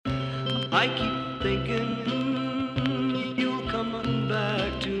I keep thinking you'll come on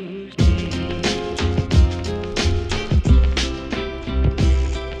back to me.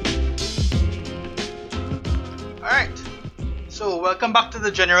 Alright, so welcome back to the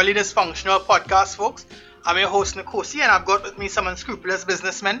Generally Dysfunctional podcast, folks. I'm your host, Nkosi, and I've got with me some unscrupulous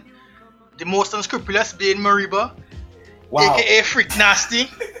businessmen. The most unscrupulous being Mariba, aka Freak Nasty,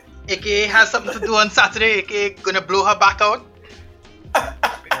 aka has something to do on Saturday, aka gonna blow her back out.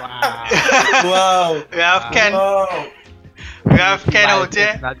 Wow. We have Ken. Wow. We have Ken out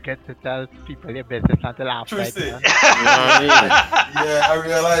here. It's not good to tell people your business until after. True Right say. now. Yeah, I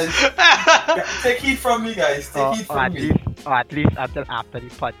realize. Take heat from me, guys. Take heat Or from me. at least until after the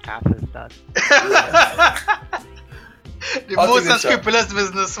podcast is done. The I'll most take a shot. unscrupulous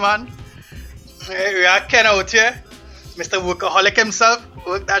businessman. We have Ken out here. Mr. Workaholic himself.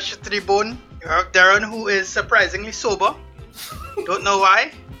 Worked that shit to the bone. We have Darren, who is surprisingly sober. Don't know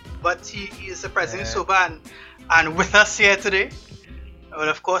why, but he is surprisingly sober and with us here today. Well,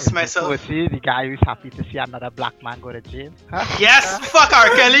 of course, myself. So see the guy who's happy to see another black man go to jail. Huh? Yes, fuck R.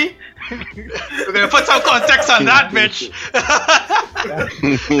 Kelly. We're gonna put some context on that, bitch.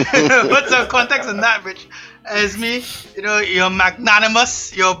 Put some context on that, bitch. As me, you know, your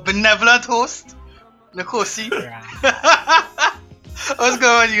magnanimous, your benevolent host, Nkosi. What's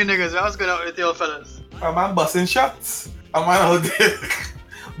going on with you niggas? What's going on with you fellas? A man busting shots. A man out there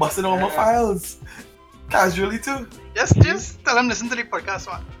busting all my files. Casually too. Just tell them listen to the podcast,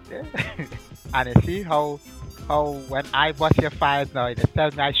 man. And you see how when I bust your files now, they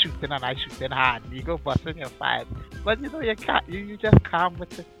tell me I shooting and I shooting hard. You go busting your files. But you know you can't you just calm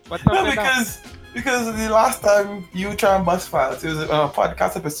with it. What's up No, with that? because the last time you try and bust files, it was a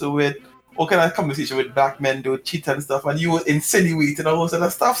podcast episode with all kind of conversation with black men do cheat and stuff, and you were insinuating all those other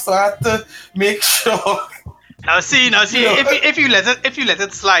stuff. So I had to make sure. Now see, Yeah. if you let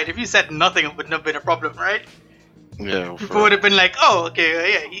it slide, if you said nothing, it wouldn't have been a problem, right? Yeah, People would have been like, oh,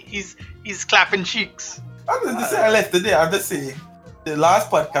 okay, yeah, he's clapping cheeks. I'm just saying I left it there. I'm just saying the last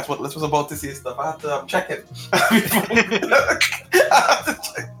podcast what Les was about to say stuff. I had to check it. I had to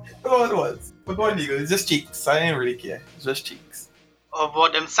check. I don't know what it was. But go on, Eagle. It's just cheeks. I didn't really care. It's just cheeks.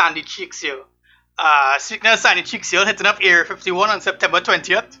 About them sandy cheeks here. Speaking of sandy cheeks here, hitting up Area 51 on September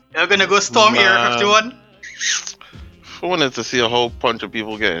 20th. You're gonna go storm Area Man. 51. If I wanted to see a whole bunch of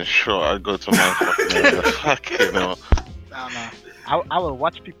people getting shot, I'd go to my fucking area. Fucking hell. No. I will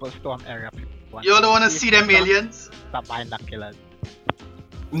watch people storm area. People You don't wanna see them aliens? Stop binoculars.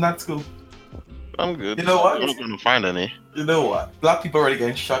 That's cool. I'm good. You know what? I'm not gonna find any. You know what? Black people already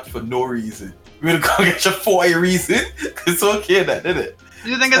getting shot for no reason. We're gonna go get shot for a reason. It's okay, that did it? Do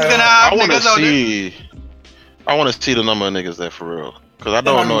you think it's gonna I have want to niggas out there? see. I want to see the number of niggas there for real, because I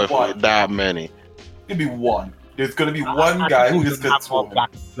don't know if What? it's that many. It's gonna be one. There's gonna be one guy who just have gets more sworn.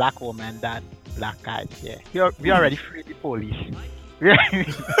 black women than black guys. Yeah, we already free the police. We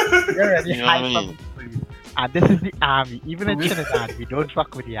already You know what I hide mean? from the police. And this is the army. Even in Trinidad, we don't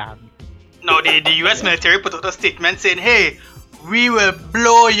fuck with the army. No, the US military put out a statement saying, hey, we will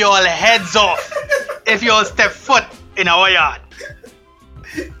blow your heads off if you all step foot in our yard.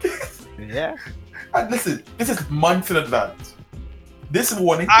 Yeah. And listen, this is months in advance. This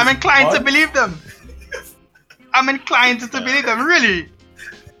warning. I'm is inclined to months- believe them. I'm inclined to believe them, really.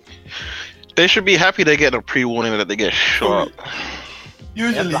 They should be happy they get a pre-warning that they get shot.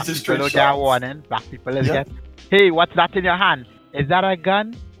 Usually Black it's just people straight don't get shots. warning. Black people is Yeah. get, hey, what's that in your hand? Is that a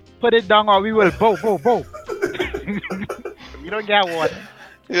gun? Put it down or we will bow. We don't get warning.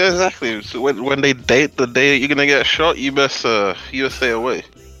 Yeah, exactly. So when they date the day you're gonna get shot, you best stay away.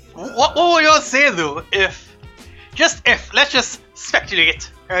 What would y'all say though if let's just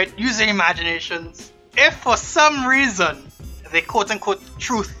speculate, right? Use your imaginations. If for some reason the quote unquote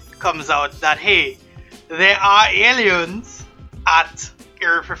truth comes out that hey, there are aliens at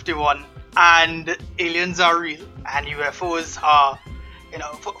Area 51 and aliens are real and UFOs are, you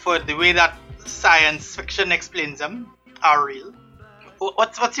know, for the way that science fiction explains them, are real.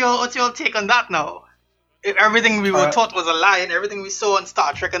 What's your take on that now? If everything we were taught was a lie and everything we saw on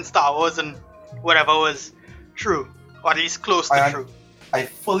Star Trek and Star Wars and whatever was true, or at least close to true. I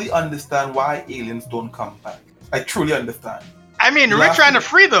fully understand why aliens don't come back. I truly understand. I mean, we're Last- trying to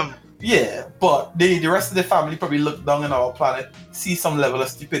free them. Yeah, but the rest of the family probably looked down on our planet, see some level of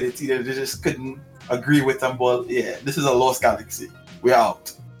stupidity that they just couldn't agree with them. But yeah, this is a lost galaxy. We're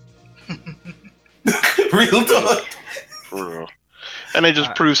out. Real talk. For real. And it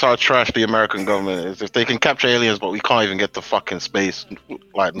just proves how trash the American government is. If they can capture aliens, but we can't even get to fucking space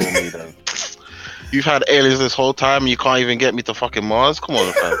like normally, then you've had aliens this whole time, and you can't even get me to fucking Mars. Come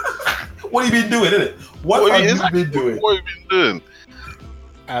on, fam. What have you been doing, innit? What have you been doing? What have you been doing?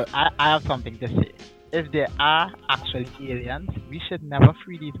 I have something to say. If there are actually aliens, we should never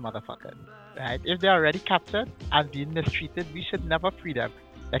free these motherfuckers. Right? If they're already captured and being mistreated, we should never free them.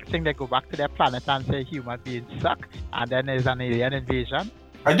 Next thing they go back to their planet and say human beings suck, and then there's an alien invasion.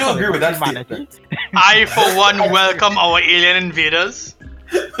 I do agree with that Humanity. statement. I, for one, welcome our alien invaders.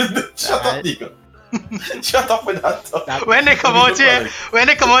 Shut up, Nico. Shut up with that talk. When they come out here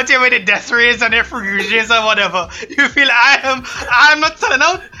with the death rays and their fusions or whatever, you feel I'm not selling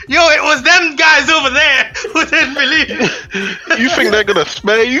out. Yo, it was them guys over there who didn't believe. You think they're gonna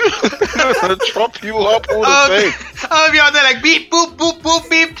spare you? Chop you up all the same. I'll be out there like beep boop boop boop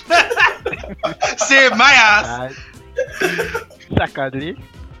beep. Save my ass. Secondly,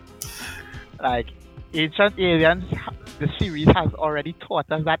 like ancient aliens, the series has already taught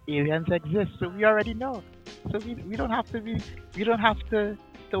us that aliens exist, so we already know. So we don't have to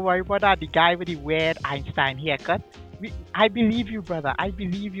worry about that. The guy with the weird Einstein haircut. I believe you, brother. I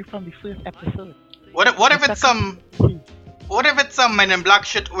believe you from the first episode. What if it's some Men in Black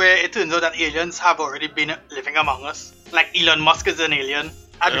shit where it turns out that aliens have already been living among us? Like Elon Musk is an alien.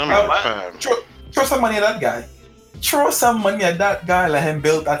 I'd be fine with that. Throw some money at that guy. Throw some money at that guy. Let him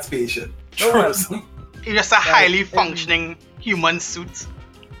build that spaceship. Throw some. He's just a highly functioning human suit.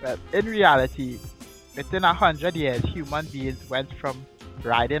 Well, in reality, within 100 years, human beings went from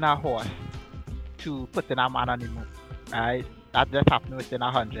riding a horse to putting a man on the moon. Right? That just happened within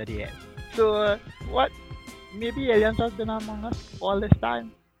 100 years. So, what? Maybe aliens have been among us all this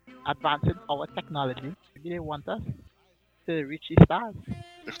time, advancing our technology. Maybe they want us to reach the stars.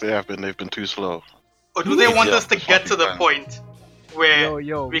 If they have been, they've been too slow. Or do they want us to get to the point where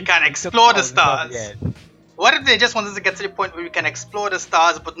we can explore the stars? What if they just want us to get to the point where we can explore the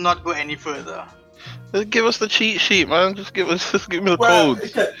stars but not go any further? Just give us the cheat sheet, man. Just give me the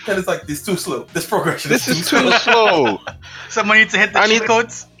codes. It's like this too slow. This progression This is too slow. Someone needs to hit the cheat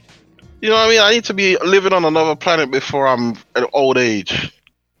codes. You know what I mean? I need to be living on another planet before I'm at old age,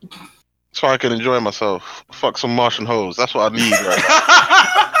 so I can enjoy myself. Fuck some Martian hoes. That's what I need, right?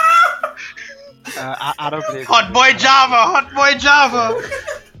 I don't believe Hot boy Java.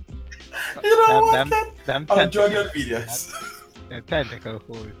 You know what? I'll join your videos. The tentacle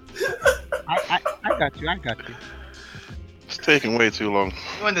holes. I got you. It's taking way too long.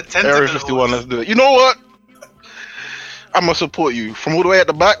 You want the tentacle Area 51, holes. let's do it. You know what? I'm gonna support you from all the way at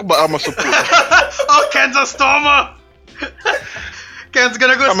the back, but I'm gonna support you. Oh, Ken's a stormer. Ken's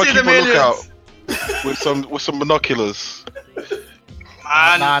gonna go see the aliens. with some binoculars.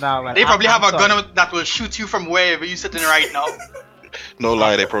 Man, they probably have a gun that will shoot you from wherever you're sitting right now. No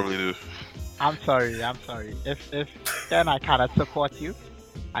lie, they probably do. I'm sorry. If then I cannot support you.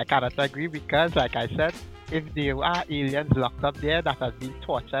 I cannot agree because, like I said, if there are aliens locked up there that has been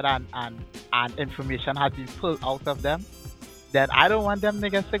tortured and information has been pulled out of them, then I don't want them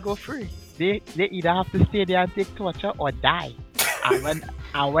niggas to go free. They either have to stay there and take torture or die. And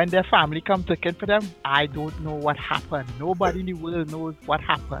when their family comes looking for them, I don't know what happened. Nobody in the world knows what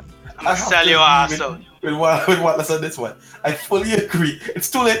happened. I'm gonna sell your ass out. With what I said this one. I fully agree.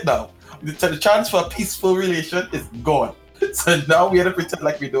 It's too late now. The chance for a peaceful relation is gone. So now we have to pretend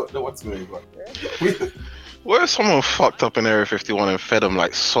like we don't know what's going on. What if someone fucked up in Area 51 and fed them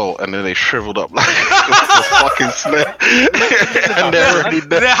like salt and then they shriveled up like a fucking snake and they're already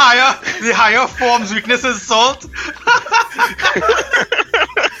dead? The higher forms weaknesses salt.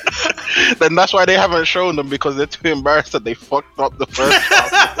 Then that's why they haven't shown them, because they're too embarrassed that they fucked up the first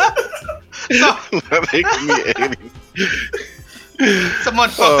time. They can eat aliens. Someone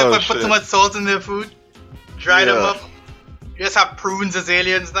fucked up and put too much salt in their food. Dry them up. You just have prunes as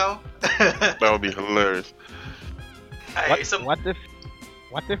aliens now. That would be hilarious.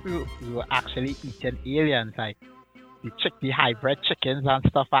 What if we were actually eating aliens? Like the hybrid chickens and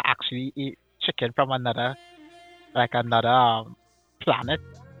stuff are actually eat chicken from another planet.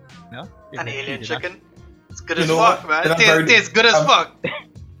 You know? An alien chicken. It's good You as know fuck, what? man. It tastes good as fuck.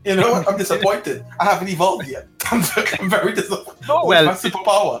 You know what? I'm disappointed. I haven't evolved yet. I'm very disappointed. No, Where's well, my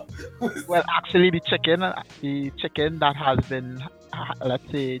superpower? Well, actually, the chicken that has been, let's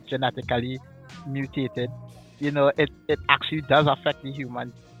say, genetically mutated, you know, it actually does affect the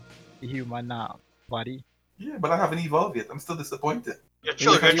human body. Yeah, but I haven't evolved yet. I'm still disappointed. Your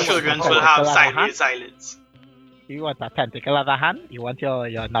children will have sideways eyelids. You want a tentacle of the hand? You want your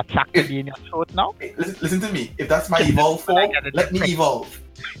nutsack to be in your throat now? Hey, listen to me. If that's my evolved form, let me evolve.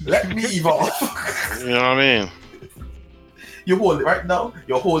 Let me evolve. You know what I mean? You hold it right now.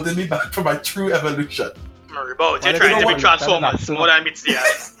 You're holding me back from my true evolution. You're trying to be Transformers more than meets the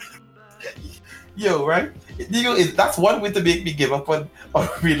eyes. Yo, right? That's one way to make me give up on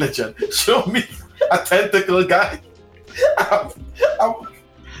religion. Show me a tentacle guy.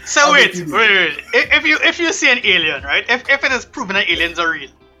 So I'll wait. make you do it. If you see an alien, right? If it is proven that aliens are real,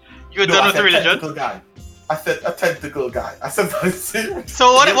 you're No, done I with the said religion. tentacle guy. I said a tentacle guy. I said that serious.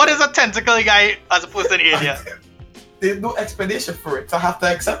 So what is a tentacle guy as opposed to an alien? There's no explanation for it, so I have to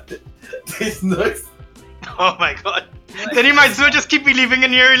accept it. There's no. Oh my god. Then you might as well just keep believing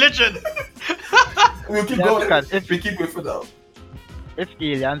in your religion. We'll keep Yeah, going. because if- We keep going for now. If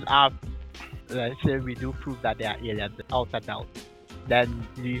aliens are, let's say we do prove that they are aliens without a doubt, then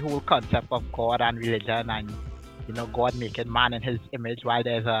the whole concept of God and religion and God making man in His image, while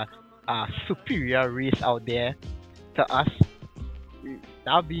there's a superior race out there to us,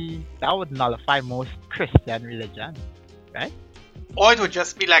 that would nullify most Christian religion, right? Or it would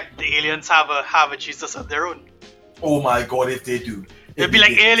just be like the aliens have a Jesus of their own. Oh my god, if they do. It'd be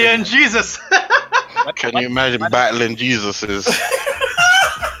like alien Jesus. Can you imagine battling Jesuses?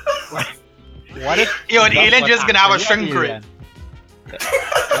 What if Yo, an Jesus alien was just gonna have a actually shrink an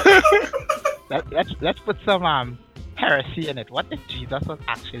alien? Let's put some heresy in it. What if Jesus was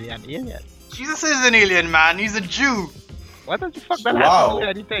actually an alien? Jesus is an alien, man. He's a Jew. What does the fuck that Wow.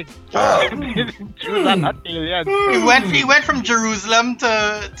 have to do with anything? Wow. Jews are not aliens. He went from Jerusalem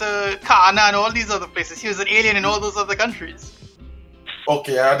to Cana and all these other places. He was an alien in all those other countries.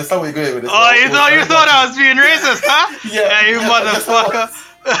 Okay, I understand where you're going with this. Oh, you thought I was being racist, huh? Yeah, you yes, motherfucker.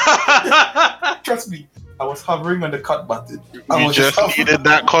 Trust me, I was hovering on the cut button. You just needed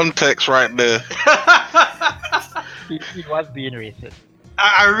that context right there. He was being racist.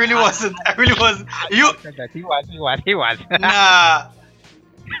 I really wasn't. I really wasn't. You Said that he was. nah.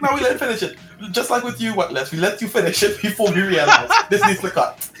 No, we let him finish it. Just like with you, what less? We let you finish it before we realize this needs to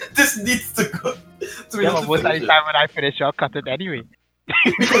cut. This needs to cut. So we Yeah, have but to most of finish the it. time when I finish, I'll cut it anyway.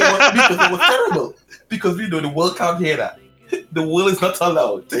 Because it was terrible. Because we know the world can't hear that. The world is not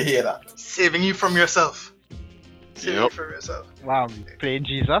allowed to hear that. Saving you from yourself. Saving you Yep. from yourself. Wow, playing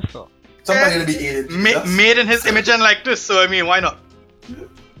Jesus, so. Somebody gonna be alien. Made in his image and like this, so I mean, why not?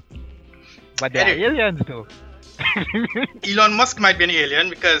 But they're Anyway. aliens though. Elon Musk might be an alien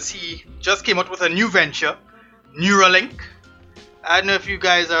because he just came out with a new venture, Neuralink. I don't know if you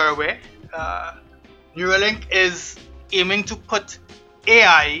guys are aware. Neuralink is aiming to put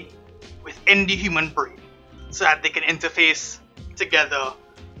AI within the human brain so that they can interface together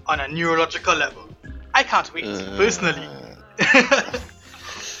on a neurological level. I can't wait, personally.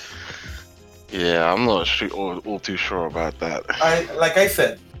 Yeah, I'm not all too sure about that. Like I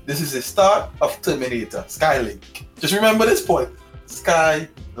said, this is the start of Terminator, Skylink. Just remember this point.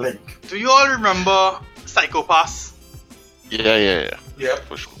 Skylink. Do you all remember Psychopaths? Yeah. Yep.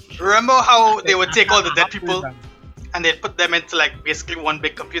 For sure. Remember how they would take all the dead people and they'd put them into like basically one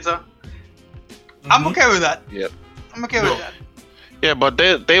big computer? I'm okay with that. Yep. I'm okay No. with that. Yeah, but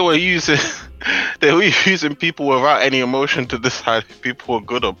they were using people without any emotion to decide if people were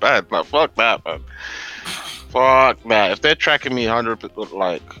good or bad. Like fuck that, man. Fuck that. If they're tracking me 100%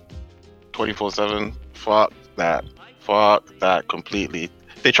 like 24/7, fuck that. Fuck that completely.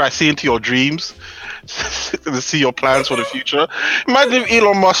 They try to see into your dreams, to see your plans for the future. Imagine if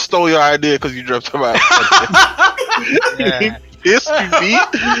Elon Musk stole your idea because you dreamt about it. Yeah. Yes, you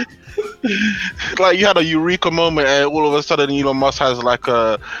beat. Like you had a eureka moment, and all of a sudden Elon Musk has like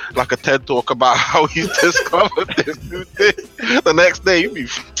a TED talk about how he discovered this new thing. The next day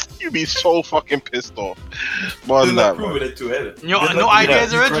you'd be so fucking pissed off. More They're than not that, man. proving it to edit. No, They're no not- idea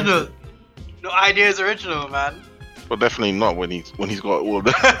is yeah, original. No idea is original, man. But definitely not when he's got all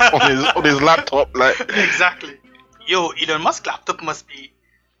the on his laptop. Like Exactly. Yo, Elon Musk laptop must be.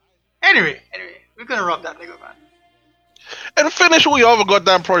 Anyway, we're gonna rob that nigga, man. and finish all your other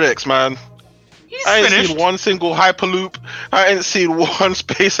goddamn projects, man. He's I ain't finished. seen one single Hyperloop. I ain't seen one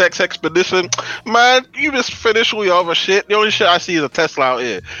SpaceX expedition. Man, you just finish all your other shit. The only shit I see is a Tesla out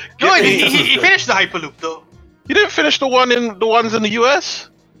here. No, Get me- he finished the Hyperloop though. You didn't finish the ones in the US?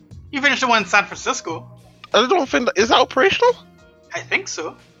 He finished the one in San Francisco. I don't think is that operational? I think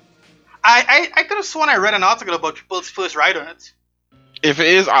so. I could have sworn I read an article about people's first ride on it. If it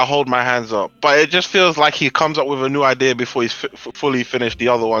is, I'll hold my hands up. But it just feels like he comes up with a new idea before he's fully finished the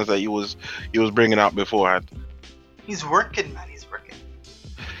other ones that he was bringing out beforehand. He's working, man. He's working.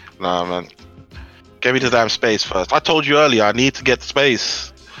 Nah, man. Get me to damn space first. I told you earlier, I need to get to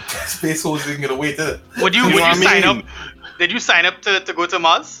space. Space Force isn't gonna wait, is it? Would you You know what I sign mean? up? Did you sign up to go to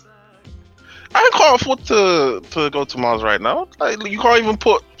Mars? I can't afford to go to Mars right now. Like, you can't even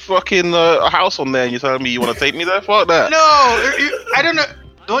put fucking a house on there and you're telling me you want to take me there? Fuck that. No, I don't know.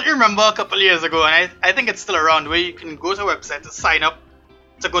 Don't you remember a couple of years ago, and I think it's still around, where you can go to a website to sign up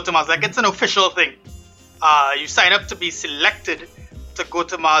to go to Mars. Like, it's an official thing. You sign up to be selected to go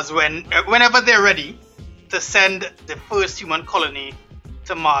to Mars whenever they're ready to send the first human colony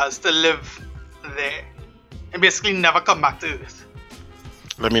to Mars to live there and basically never come back to Earth.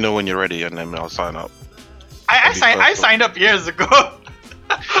 Let me know when you're ready, and then I'll sign up. I signed up years ago.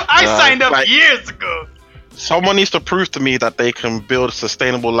 I signed up like- years ago. Someone needs to prove to me that they can build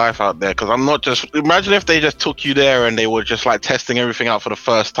sustainable life out there. Because I'm not just. Imagine if they just took you there and they were just like testing everything out for the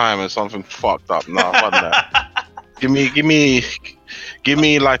first time and something fucked up. No, fuck that. Give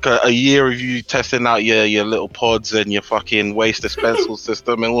me like a year of you testing out your little pods and your fucking waste disposal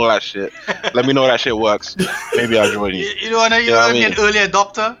system and all that shit. Let me know that shit works. Maybe I'll join you. You wanna be an early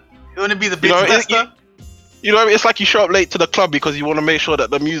adopter? You wanna be the beta tester? You know what I mean? It's like you show up late to the club because you want to make sure that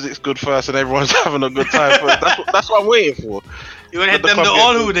the music's good first and everyone's having a good time first. That's what I'm waiting for. You wanna hit Let them the the club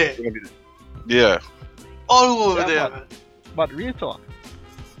all get who good. there. Yeah. All who over Yeah, there, but- man. But real talk,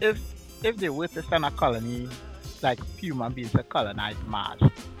 if they were to send a colony, like human beings to colonize Mars,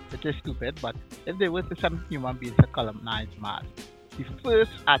 which is stupid, but if they were to send human beings to colonize Mars,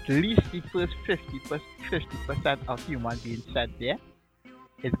 at least the first 50% of human beings sent there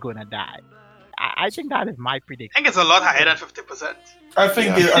is gonna die. I think that is my I prediction. think it's a lot higher than 50%. I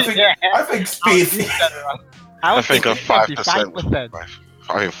think I think space. I think a 5% 55%. survive.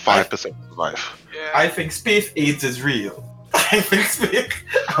 I think 5% survive. Yeah. I think space AIDS is real. I think space.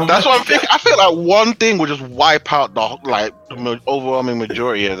 That's what I'm thinking. I feel like one thing would just wipe out the overwhelming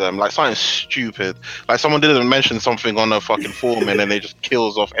majority of them. Like something stupid. Like someone didn't mention something on a fucking forum and then they just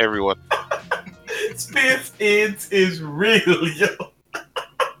kills off everyone. Space AIDS is real, yo.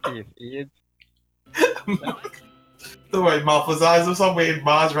 The way Malfoy's eyes are somewhere in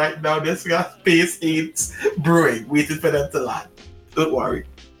Mars right now. This got space AIDS brewing, waiting for them to land. Don't worry.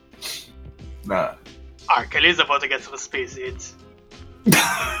 Nah. R. Kelly's about to get some space AIDS.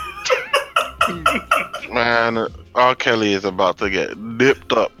 Man, R. Kelly is about to get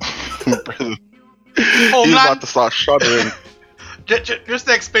dipped up in prison. He's Homeland, about to start shuddering. just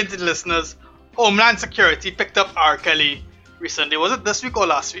to explain to the listeners, Homeland Security picked up R. Kelly recently. Was it this week or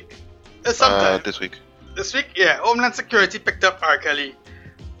last week? It's sometime. This week. This week? Yeah, Homeland Security picked up R. Kelly.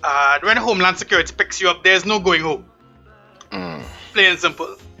 When Homeland Security picks you up, there's no going home. Plain and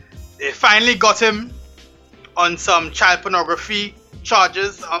simple. They finally got him on some child pornography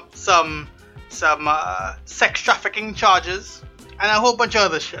charges, some sex trafficking charges, and a whole bunch of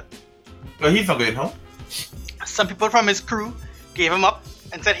other shit. Well, he's not going home. Some people from his crew gave him up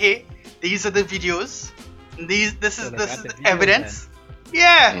and said, "Hey, these are the videos. This is they the got the videos evidence."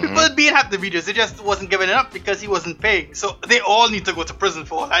 Yeah, people being have the videos. They just wasn't giving it up because he wasn't paying. So they all need to go to prison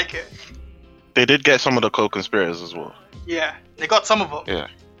for all I care. They did get some of the co-conspirators as well. Yeah, they got some of them.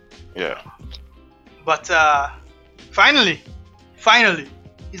 Yeah. But finally,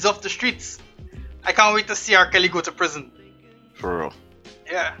 he's off the streets. I can't wait to see R. Kelly go to prison. For real.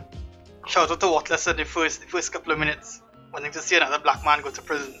 Yeah. Shout out to Watless in the first couple of minutes. Wanting to see another black man go to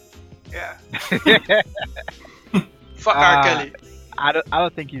prison. Yeah. Fuck R. Kelly. I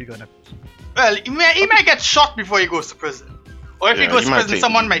don't think he's gonna. Well, he might get shot before he goes to prison. Or if he Yeah, goes he to might prison, take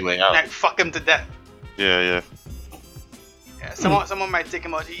someone the might way out. like, fuck him to death. Yeah. Yeah, someone might take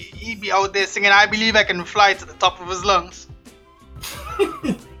him out. He'd be out there singing "I Believe I Can Fly" to the top of his lungs.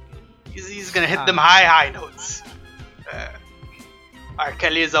 he's gonna hit them high notes. R.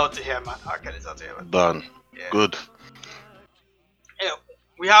 Kelly is out to here, man. R. Kelly's out to here, man. Done. Yeah. Good. Yeah,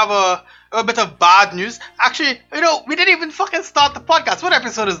 we have a bit of bad news. Actually, we didn't even fucking start the podcast. What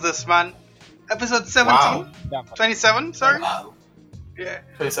episode is this, man? Episode 17? Wow. 27, sorry? Wow. Yeah.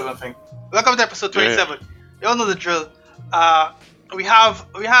 27 thing. Welcome to episode 27. You all know the drill. We have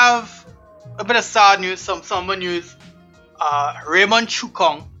a bit of sad news, some somber news. Raymond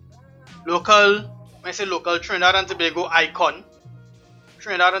Chukong, when I say local, Trinidad and Tobago icon,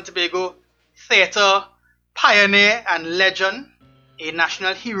 Trinidad and Tobago theatre pioneer and legend, a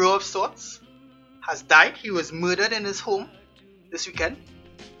national hero of sorts, has died. He was murdered in his home this weekend.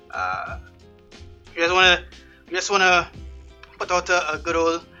 We just wanna put out a good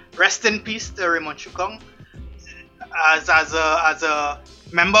old rest in peace to Raymond Chukong. As a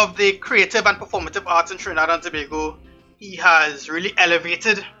member of the creative and performative arts in Trinidad and Tobago, he has really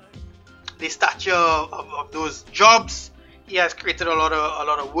elevated the stature of those jobs. He has created a lot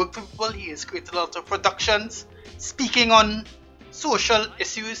of work for people. He has created a lot of productions, speaking on social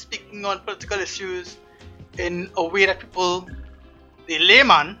issues, speaking on political issues in a way that people, the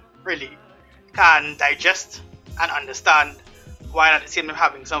layman, really can digest and understand, while at the same time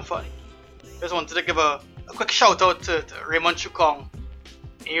having some fun. Just wanted to give a quick shout out to Raymond Chukong.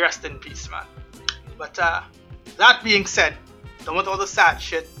 He rest in peace, man. But that being said, don't want all the sad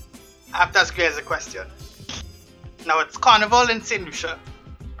shit. I have to ask you guys a question. Now it's Carnival in St. Lucia,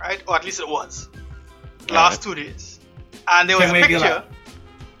 right? Or at least it was. Last 2 days. And there was Can a we get picture.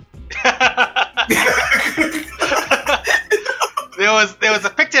 there was a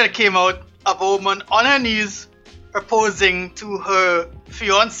picture that came out of a woman on her knees proposing to her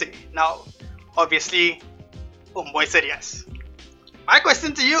fiance. Now, obviously, homeboy said yes. My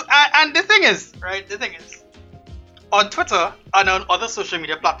question to you, and the thing is, on Twitter and on other social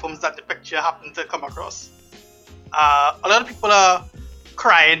media platforms that the picture happened to come across, a lot of people are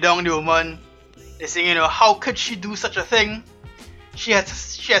crying down the woman. They're saying, how could she do such a thing? She has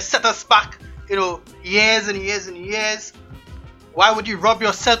set us back, years and years and years. Why would you rob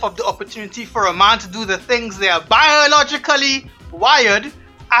yourself of the opportunity for a man to do the things they are biologically wired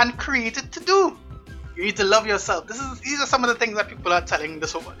and created to do? You need to love yourself. These are some of the things that people are telling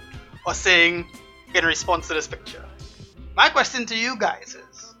this woman or saying in response to this picture. My question to you guys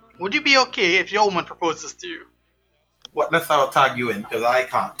is, would you be okay if your woman proposes to you? What? Let's start tag you in, because I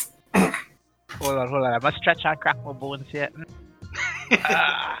can't. Hold on. I must stretch and crack my bones here.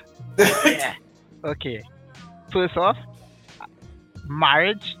 Yeah. Okay. First off,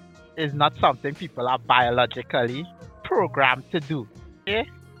 marriage is not something people are biologically programmed to do. Okay?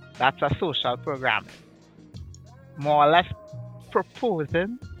 That's a social programming. More or less,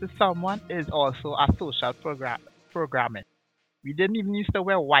 proposing to someone is also a social programming. We didn't even used to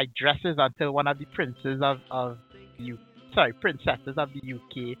wear white dresses until one of the princesses of the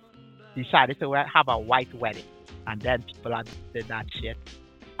UK decided to have a white wedding, and then people did that shit.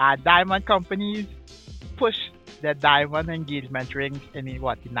 Diamond companies pushed their diamond engagement rings in the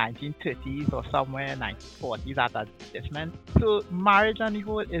 1930s or somewhere 1940s at advertisement. So marriage on the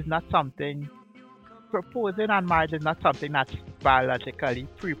whole is not something. Proposing and marriage is not something that's biologically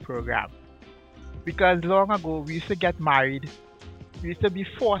pre-programmed. Because long ago we used to get married, we used to be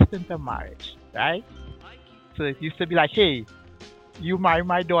forced into marriage, right? So it used to be like, hey, you marry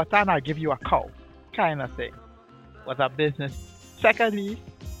my daughter and I'll give you a cow, kind of thing. Was a business. Secondly,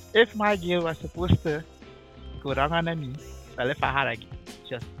 if my girl was supposed to go down on her knee, well, if I had a girl,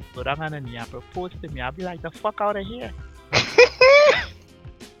 just go down on her knee and propose to me, I'll be like, the fuck out of here.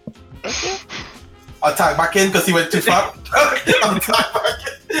 Okay? I'll tag back in because he went too far. How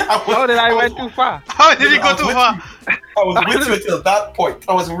did I went too far? How did he go too far? I was with you until that point.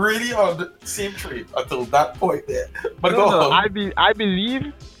 I was really on the same train until that point there. But go on. I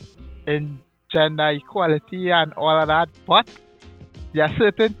believe in gender equality and all of that, but there are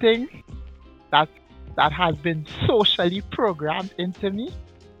certain things that has been socially programmed into me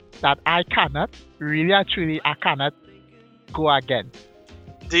that I cannot, really and truly, I cannot go against.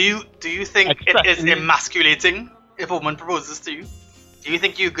 Do you think it is emasculating if a woman proposes to you? Do you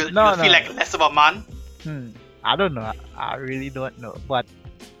think you feel like less of a man? I don't know. I really don't know. But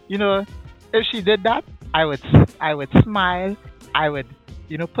if she did that, I would smile. I would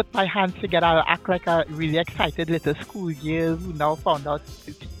put my hands together, act like a really excited little schoolgirl who now found out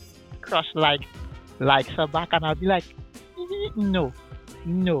crush likes her back, and I'll be like, no.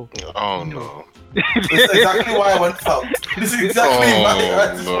 Oh no. This is exactly why I went out. This is exactly why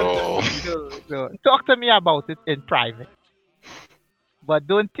No. Talk to me about it in private. But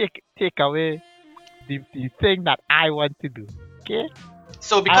don't take away the thing that I want to do. Okay?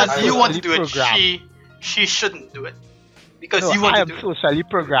 So because you want to do it, she shouldn't do it. Because you want to do it. I am socially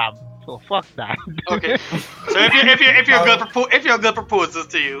programmed. So fuck that. Okay. So if your girl proposes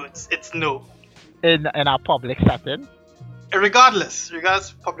to you, it's no. In a public setting. Regardless,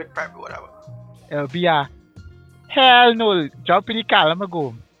 public, private, whatever. It'll be a hell no. Jump in the car, let me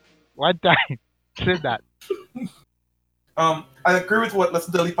go. One time. Said that. I agree with what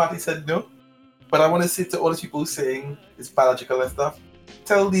Lesson Dirty Party said, no. But I want to say to all the people saying it's biological and stuff,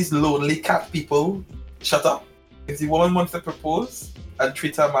 tell these lonely cat people, shut up. If the woman wants to propose and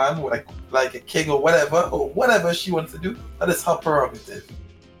treat her man like a king or whatever she wants to do, that is her prerogative.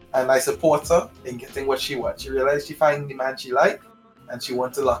 And I support her in getting what she wants. She realized she find the man she like and she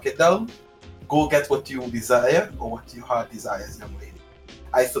wants to lock it down. Go get what you desire or what your heart desires, young lady.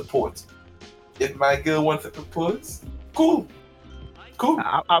 I support. If my girl wants to propose, cool.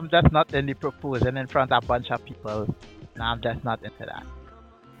 I'm just not into proposing in front of a bunch of people. No, I'm just not into that.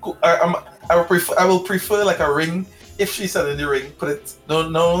 Cool. I will prefer like a ring. If she's selling the ring, put it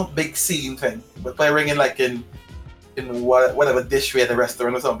no big scene thing, but put a ring in whatever dish we at the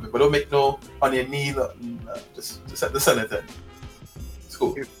restaurant or something. But don't make no on your knee. Just set the Senate in. It's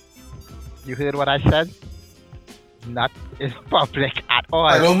cool. You heard what I said? Not in public at all.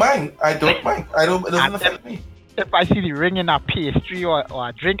 I don't mind. It doesn't affect me. If I see the ring in a pastry or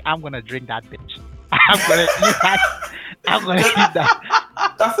a drink, I'm gonna drink that bitch. I'm gonna eat that. I'm gonna eat that.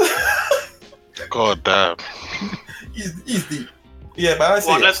 God damn. He's deep. Yeah, but I say.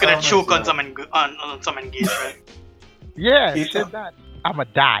 Well, let's gonna choke on some engagement. Yeah, he said that. I'ma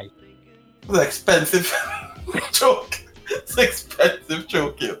die. It's an expensive joke. It's an expensive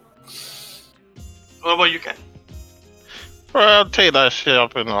joke, yo. What about you, Ken? Bro, I'll take that shit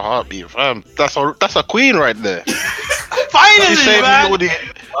up in a heartbeat, fam. That's a queen right there. Finally, She saved me man!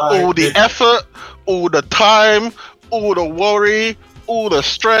 all the effort, all the time, all the worry, all the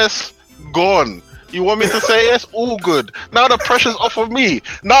stress, gone. You want me to say yes? All good. Now the pressure's off of me.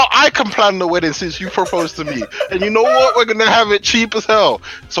 Now I can plan the wedding since you proposed to me. And you know what? We're gonna have it cheap as hell.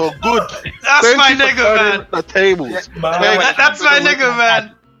 So good. That's Thank my you for nigga, turning man. the tables. man. Thank That's my nigga,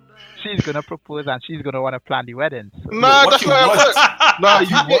 man. She's gonna propose and she's gonna want to plan the wedding. So. Nah, What that's you what want? I Nah,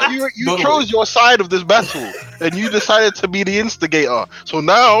 you Don't chose worry. your side of this battle, and you decided to be the instigator. So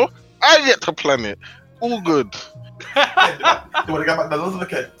now I get to plan it. All good. You wanna get McDonald's?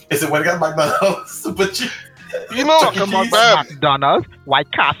 Okay. Is it when I got McDonald's? Super cheap. You know, Chuck E. come on, Cheese. man. McDonald's,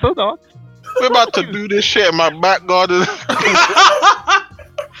 White Castle, dog. We're about to do this shit in my back garden.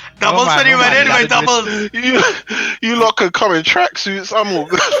 Double man, city no, man, wedding you with gotta doubles. you lot can come in tracksuits. I'm all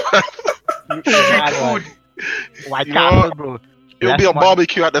good. White You Castle, know, bro. It'll Less be a money.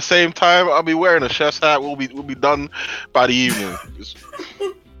 barbecue at the same time. I'll be wearing a chef's hat. We'll be done by the evening.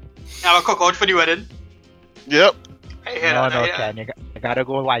 Have a cookout for the wedding. Yep. I hear No, that, I no, hear Ken. You gotta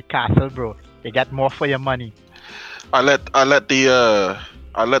go White Castle, bro. You get more for your money. I let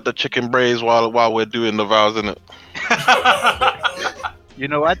the chicken braise while we're doing the vows, innit? that. You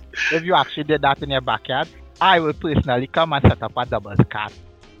know what? If you actually did that in your backyard, I will personally come and set up a double cat.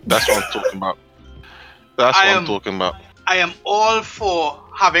 That's what I'm talking about. That's what I'm talking about. I am all for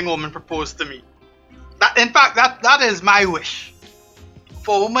having a woman propose to me. In fact, that is my wish.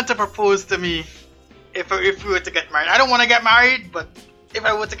 For a woman to propose to me if we were to get married. I don't want to get married, but if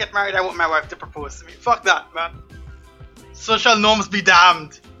I were to get married, I want my wife to propose to me. Fuck that, man. Social norms be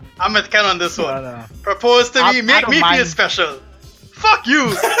damned. I'm with Ken on this one. No. Propose to me, I make don't me feel mind. special. Fuck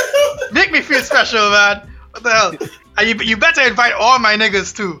you! Make me feel special, man. What the hell? And you better invite all my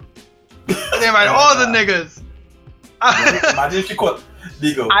niggas too. Better invite all the niggas. Imagine if you could. There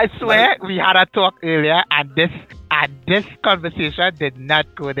you go. I swear we had a talk earlier and this conversation did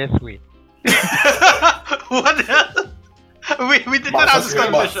not go this way. What the hell? We did not have this Boss,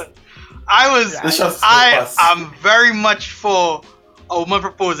 conversation. I am very much for a woman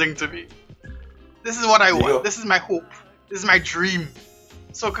proposing to me. This is what I There you want. go. This is my hope. This is my dream.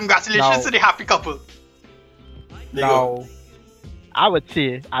 So congratulations No. to the happy couple. There you go. Now, I would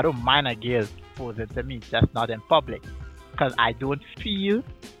say I don't mind a girl proposing to me, just not in public, because I don't feel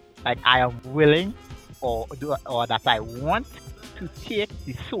like I am willing or that I want to take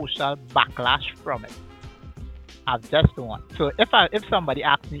the social backlash from it. I just don't want. So if somebody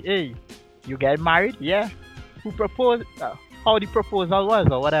asks me, hey, you get married? Yeah. Who proposed? How the proposal was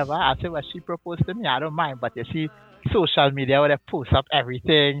or whatever. I say, well, she proposed to me. I don't mind. But you see, social media where they post up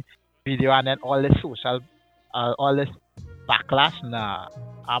everything, video, and then all this all this backlash. Nah,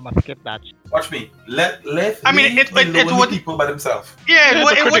 I'ma skip that. Watch me. Let I mean, leave it the lonely would- people by themselves. Yeah, Yeah, it the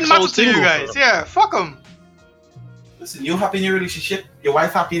wouldn't critics matter all to you single, guys. bro. Yeah, fuck them. Listen, you happy in your relationship, your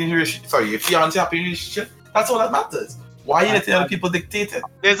wife happy in your relationship, sorry, your fiance happy in your relationship, that's all that matters. Why are you letting other people dictate it?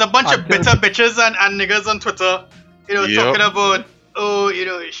 There's a bunch of Until- bitter bitches and niggas on Twitter, Yep. talking about, oh,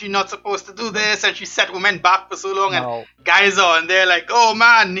 she's not supposed to do this and she set women back for so long. And No, guys are on there like, oh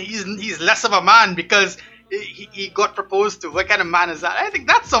man, he's less of a man because he got proposed to. What kind of man is that? I think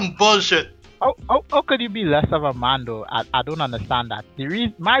that's some bullshit. how could you be less of a man though? I don't understand that.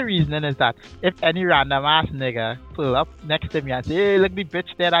 My reasoning is that if any random ass nigga pull up next to me and say, hey, look the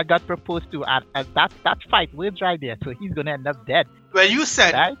bitch there I got proposed to, and that's fight words right there. So he's gonna end up dead. Well, you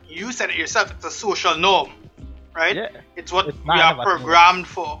said Right. it yourself. It's a social norm, right? Yeah. It's what It's we not are about programmed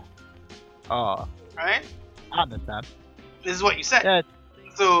for, Oh, right? I understand. This is what you said. Yeah,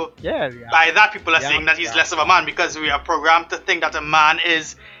 So yeah. by that, people are Yeah, saying that he's yeah. less of a man because we are programmed to think that a man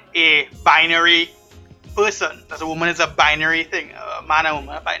is a binary person, that a woman is a binary thing, a man and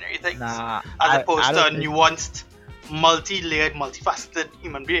woman are binary things, Nah, as I opposed to don't a think- nuanced, multi-layered, multifaceted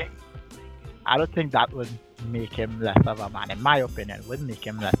human being. I don't think that would make him less of a man. In my opinion, it would make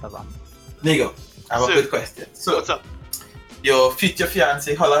him less of a man. There you go. I have So- a good question. So, What's up? your future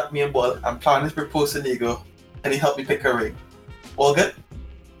fiance holler at me and ball, I'm planning to propose to Nego, and he helped me pick a ring. All good?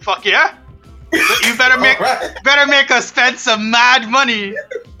 Fuck yeah! You better make Alright. us spend some mad money.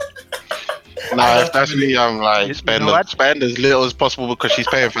 Nah, if that's me, I'm like You spend know what? spend as little as possible because she's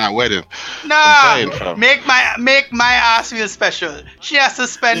paying for that wedding. Nah, I'm saying, fam. make my ass feel special. She has to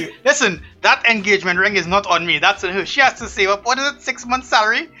spend. You- Listen, that engagement ring is not on me. That's on her. She has to save up. What is it? 6 months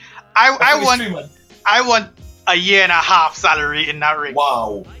salary. I want a year and a half salary in that ring.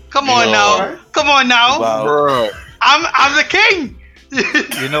 Wow. Come on Yo. now. Come on now. Wow. Bro, I'm the king.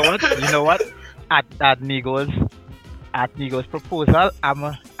 You know what? At Nigo's proposal, I'm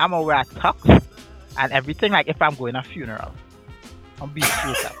wear tux and everything. Like if I'm going to a funeral, I'm being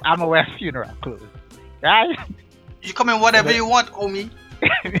straight up. I'm wear funeral clothes, right? You come in whatever you want, homie.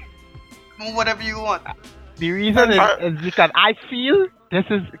 Come in whatever you want. The reason is because I feel this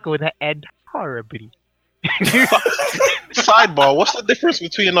is going to end horribly. Sidebar: what's the difference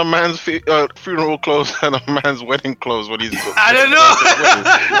between a man's funeral clothes and a man's wedding clothes when he's? I don't know.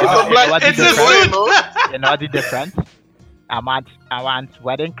 It's a suit. You know the difference? A man's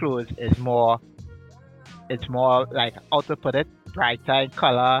wedding clothes is more. It's more like how to put it, brighter in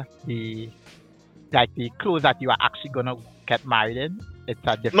color. The clothes that you are actually gonna get married in, it's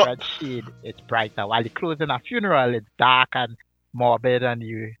a different shade. It's brighter. While the clothes in a funeral, it's dark and morbid, and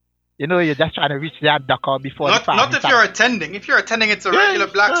you're just trying to reach there and duck out before the family. Not if you're attending. If you're attending, it's a regular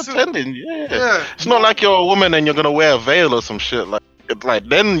black suit. Attending, yeah. It's not like you're a woman and you're gonna wear a veil or some shit. Like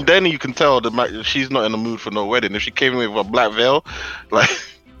then you can tell that she's not in the mood for no wedding. If she came in with a black veil, like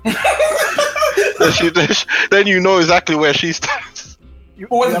then you know exactly where she stands. You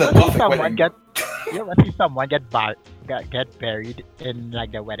ever see someone get buried in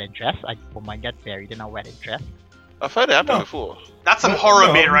like their wedding dress? Like a woman get buried in a wedding dress? I've heard it happen before. That's some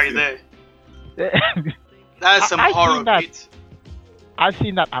horror bait right there. That is some horror bait. I've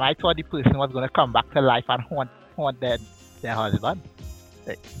seen that, and I thought the person was going to come back to life and haunt their husband.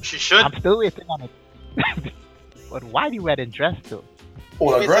 She should. I'm still waiting on it. But why the wedding dress though?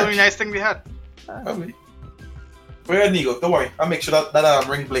 It's the only nice thing we had. Probably. Where Nigo? Don't worry. I'll make sure that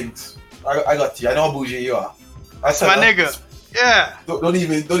ring blinks. I got you. I know how bougie you are. That's my nigga. Yeah. Don't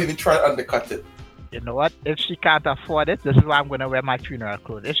even try to undercut it. You know what? If she can't afford it, this is why I'm gonna wear my funeral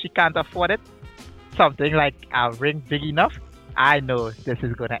clothes. If she can't afford it, something like a ring big enough, I know this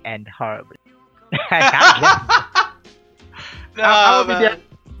is gonna end horribly. I'll be there,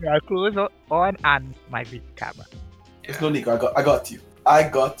 funeral clothes on and my big camera. There's no need. I got you. I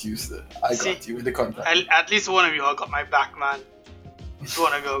got you, sir. I got you with the contract. At least one of you all got my back, man. At least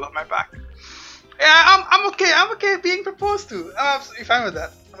one of you all got my back. Yeah, I'm okay. I'm okay being proposed to. I'm absolutely fine with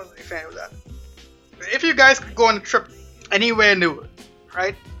that. If you guys could go on a trip anywhere new,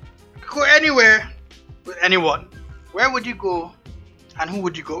 right? Go anywhere with anyone. Where would you go, and who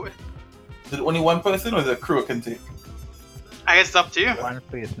would you go with? Is it only one person, or is it a crew can take? I guess it's up to you. One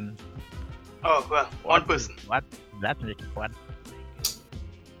person. Oh well, one person. What? That's making fun.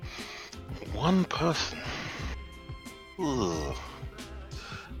 One person. Ugh.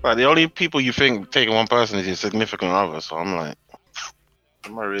 Like the only people you think taking one person is your significant other, so I'm like,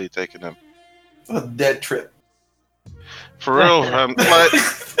 am I really taking them? It's a dead trip. For real, like,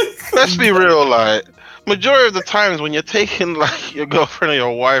 let's be real, like, majority of the times when you're taking like your girlfriend or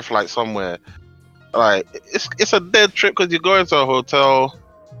your wife like somewhere, like it's a dead trip because you're going to a hotel,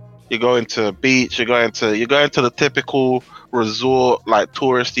 you're going to a beach, you're going to the typical resort like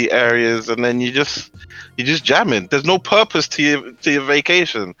touristy areas, and then you're just jamming. There's no purpose to your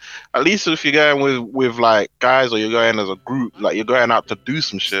vacation. At least if you're going with like guys, or you're going as a group, like you're going out to do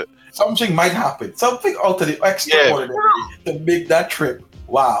some shit. Something might happen. Something out of the extraordinary to make that trip.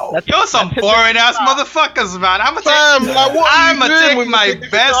 Wow. You're some boring ass motherfuckers, man. I'm gonna take my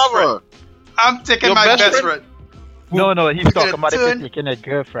best friend. I'm taking my best friend. No, he's talking about if you're taking a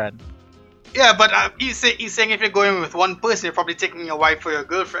girlfriend. Yeah, but he's saying if you're going with one person, you're probably taking your wife or your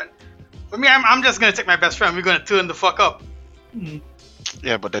girlfriend. For me, I'm just gonna take my best friend. We're gonna turn the fuck up.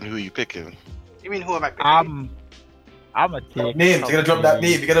 Yeah, but then who are you picking? You mean who am I picking? I'm a take names. You're gonna drop that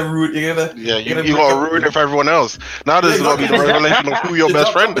name. You're gonna root. You gotta ruin it for everyone else. Now this is gonna be the revelation of who your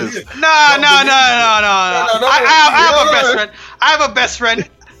best friend is. No. I have a best friend. I have a best friend.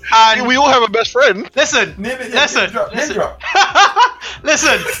 And we all have a best friend. Listen.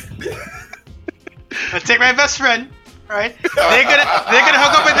 I take my best friend. Right? They're gonna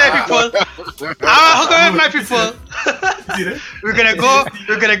hook up with their people. I'm gonna hook up with my people. We're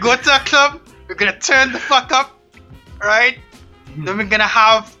gonna go to a club. We're gonna turn the fuck up. Right? Then we're gonna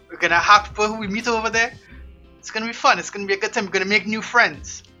have people who we meet over there. It's gonna be fun. It's gonna be a good time. We're gonna make new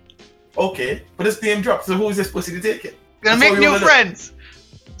friends. Okay, but this name drop. So who is this supposed to take it? We're gonna make new friends.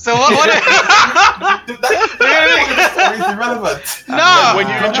 So what? It's irrelevant. No. When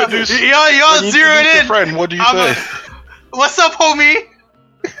you introduce y'all zeroed in. Friend, what do you say? What's up, homie?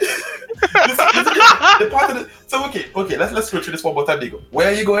 So okay. Let's go through this one more time, Diego. Where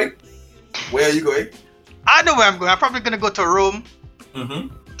are you going? I know where I'm going. I'm probably gonna go to Rome,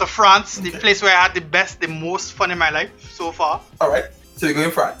 to France, the place where I had the most fun in my life so far. All right. So you're going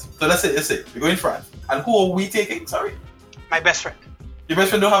France. So let's say you're going France. And who are we taking? Sorry. My best friend. You best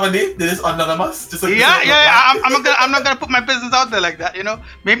friend don't have a name? They're just anonymous? Just Yeah. I'm not gonna put my business out there like that. You know,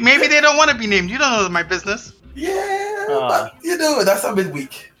 maybe they don't want to be named. You don't know my business. Yeah, but you know, that's a bit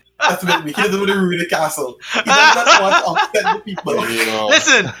weak. That's a bit weak. He doesn't want to ruin the castle. He does not want to upset the people.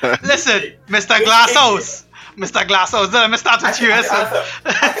 Listen, Mr. Glasshouse. Mr. Glasshouse, let me start with you.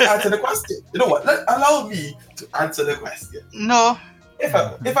 I can answer the question. You know what? Allow me to answer the question. No. If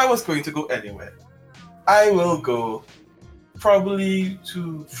I was going to go anywhere, I will go probably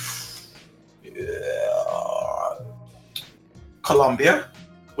to Colombia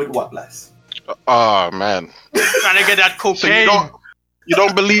with what less? Oh man. Trying to get that So cocaine. you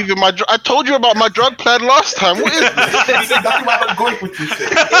don't believe in my drug? I told you about my drug plan last time. What is this? That's exactly why I'm going with you.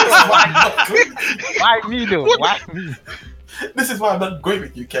 Why me though? Why me? This is why I'm not going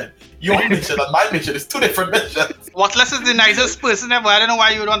with you, Ken. Your mission and my mission is two different missions. Watless is the nicest person ever. I don't know why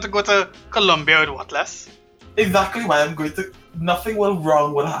you would want to go to Colombia with Watless. Exactly why I'm going to. Nothing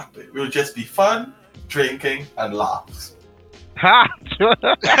wrong will happen. It will just be fun, drinking, and laughs. Ha!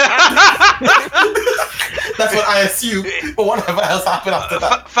 That's what I assume. But whatever else happened after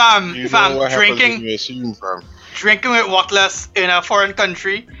that. Fam, You know what happens drinking when you assume, fam. drinking with Watless in a foreign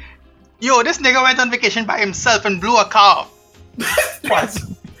country. Yo, this nigga went on vacation by himself and blew a car. Twice.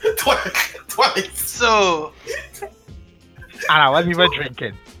 So And I wasn't even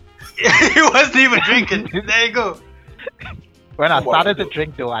drinking. he wasn't even drinking. There you go. When I Oh, wow. started to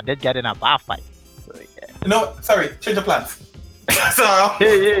drink though, I did get in a bar fight. So, yeah. No, sorry. Change the plans. So,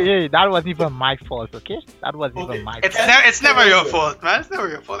 Hey, that wasn't even my fault, okay? That wasn't Okay. even my It's fault. it's never your fault, man. It's never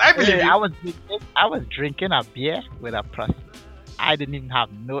your fault. I believe Hey, you. I was drinking a beer with a prostitute. I didn't even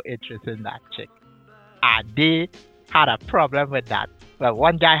have no interest in that chick. And they had a problem with that. Well,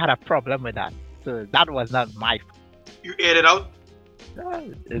 one guy had a problem with that. So that was not my fault. You ate it out.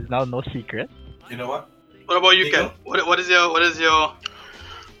 It's now no secret. you know what? What about you, Nico? Ken? What is your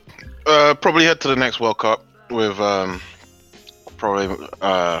Probably head to the next World Cup with probably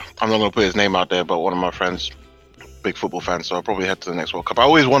I'm not gonna put his name out there, but one of my friends, big football fan, so I'll probably head to the next World Cup. I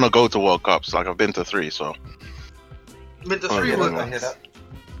always want to go to World Cups. Like I've been to 3, so been to Oh, 3 yeah, World I hear Cups? that.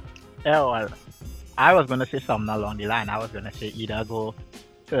 Yeah, well, I was gonna say something along the line. I was gonna say either go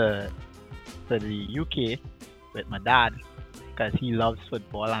to the UK with my dad because he loves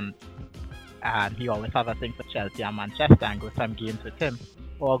football and he always have a thing for Chelsea and Manchester and go to some games with him,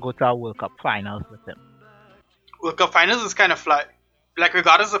 or go to a World Cup finals with him. World Cup finals is kind of like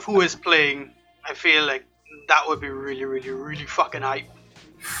regardless of who is playing, I feel like that would be really, really, really fucking hype.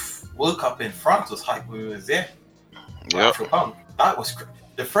 World Cup in France was hype when we was there. yep. That was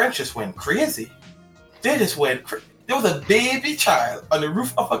the French just went crazy. They just went. There was a baby child on the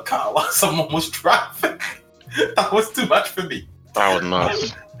roof of a car while someone was driving. That was too much for me. That was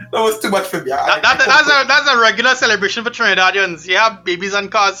nuts. That was too much for me. That's a regular celebration for Trinidadians. You have babies on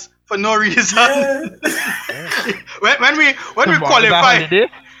cars for no reason. when we qualified,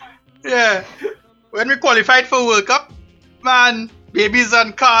 when we qualified for World Cup, man, babies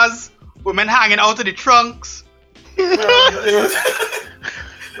on cars, women hanging out of the trunks. It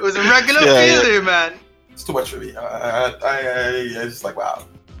was a regular feeling, man. It's too much for me. I just like, wow.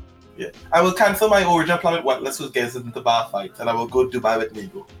 Yeah. I will cancel my original plan with what? Let's just get us into bar fights and I will go Dubai with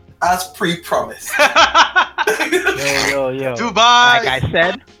Nego. As pre-promised. Yo.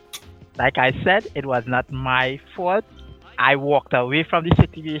 Dubai. Like I said, it was not my fault. I walked away from the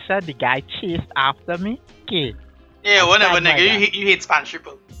situation. The guy chased after me. Okay. Yeah, whatever, Stand by nigga. that. You hate Spanish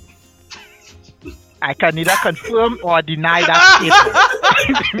people. I can neither confirm or deny that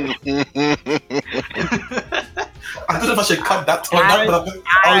statement. I don't know if I should cut that one up, but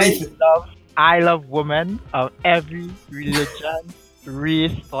I'll leave it. I love women of every religion,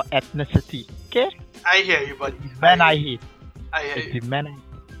 race, or ethnicity. Okay? I hear you, buddy. Men I hate. I hear It's you. the men I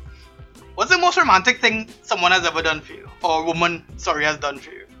What's the most romantic thing someone has ever done for you? Or a woman, has done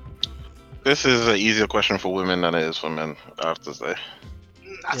for you? This is an easier question for women than it is for men, I have to say.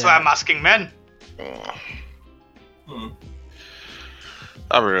 That's why I'm asking men.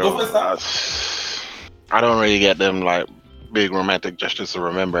 I don't really get them like big romantic gestures to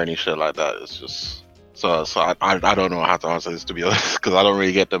remember any shit like that. It's just so I don't know how to answer this, to be honest, because I don't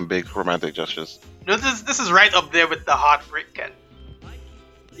really get them big romantic gestures. This is right up there with the heartbreak, Ken.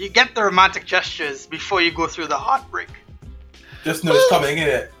 You get the romantic gestures before you go through the heartbreak. Just know it's coming,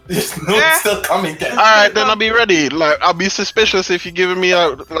 innit? Just know it's still coming, Ken. Alright, then I'll be ready. Like I'll be suspicious if you're giving me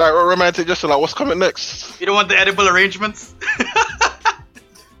a romantic gesture. Like what's coming next? You don't want the edible arrangements?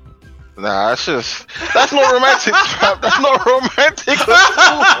 Nah, that's not romantic. That's not romantic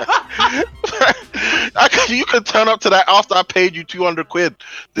at all. You could turn up to that after I paid you 200 quid.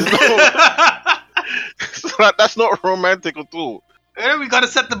 There's no, that's not romantic at all. We gotta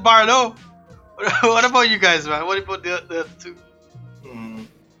set the bar low. What about you guys, man? What about the other two? Hmm.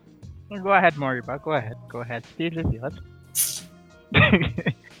 Go ahead, Moriba. Go ahead. Go ahead. Stage is yours.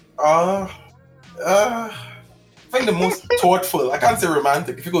 I think the most thoughtful. I can't say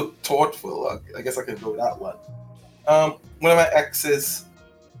romantic. If you go thoughtful, I guess I can go with that one. One of my exes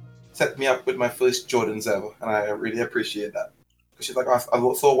set me up with my first Jordans ever, and I really appreciate that. Cause she's like, I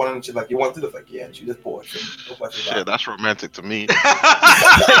saw one, and she's like, you want to? I was like, yeah, and she just bought it. Shit, that's romantic to me.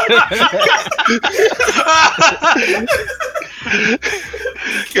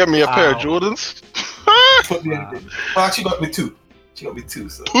 Get me a pair of Jordans. Put me in there. Well, she got me two. She got me two.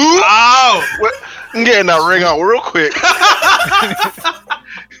 So Wow! I'm getting that ring out real quick.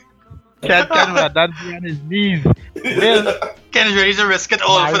 Ken would have done be on his knees. Will. Ken is ready to risk it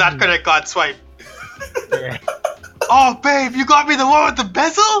all for that credit card swipe. Yeah. Oh, babe, you got me the one with the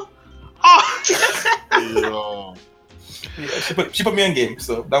bezel? Oh! Yo. yeah, she put me in game.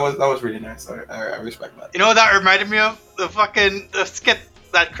 So that was really nice. I respect that. You know what that reminded me of? The skit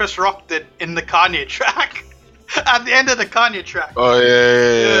that Chris Rock did in the Kanye track. At the end of the Kanye track. Oh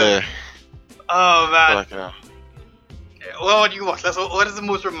yeah. Oh, man. Like, What do you watch? What is the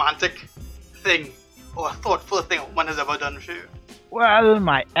most romantic thing or thoughtful thing one has ever done for you? Well,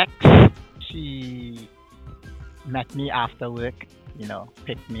 my ex, she met me after work,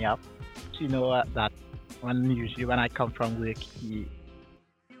 picked me up. She know that usually when I come from work,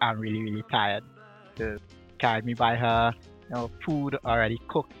 I'm really, really tired. To carry me by her, food already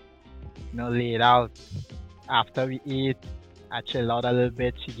cooked, laid out. After we ate, I chilled out a little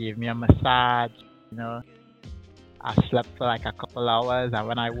bit. She gave me a massage, I slept for like a couple hours, and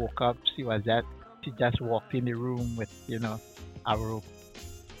when I woke up, she just walked in the room with, a rope.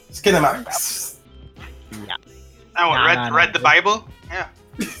 Skinemax. Yeah. I read the Bible? Yeah.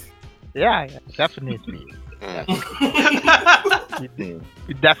 Yeah, definitely.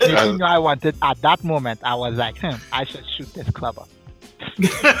 You definitely knew I wanted, at that moment, I was like, I should shoot this clubber.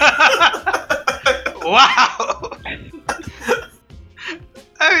 Wow!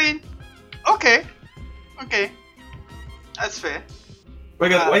 I mean, okay. That's fair. Why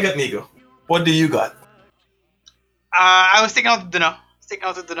you got Nigo? What do you got? I was taking out to dinner.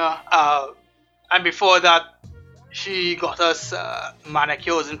 And before that, she got us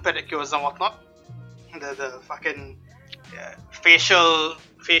manicures and pedicures and whatnot. The fucking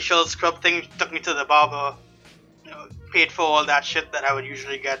facial scrub thing took me to the barber. Paid for all that shit that I would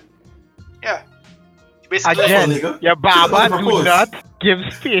usually get. Yeah. Basically, Again, your barber do not give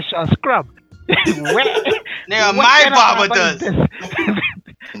facial scrub. Nigga, my barber does.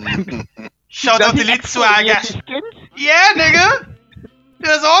 Shout out to Elite Swag. Yeah, nigga.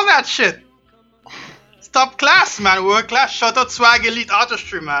 There's all that shit. Top class, man. World class. Shout out Swag Elite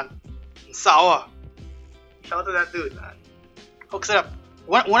Artistry, man. Sour. Shout out to that dude, man. Hooks it up.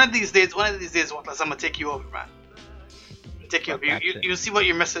 One of these days, Watless, I'm gonna take you over, man. Take you over. You see what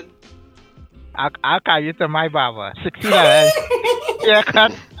you're missing. I'll carry you to my barber. $60.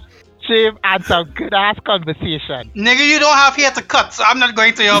 Haircut, shave, and some good ass conversation. Nigga, you don't have hair to cut, so I'm not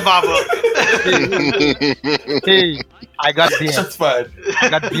going to your barber. Hey, I got beard. That's fine. I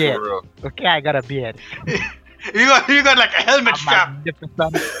got beard. Okay, I got a beard. you got like a helmet strap.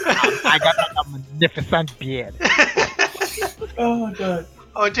 I got like a magnificent beard. Oh god.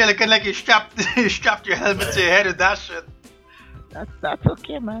 Oh, Jay, looking like you strapped your helmet to your head with that shit. That's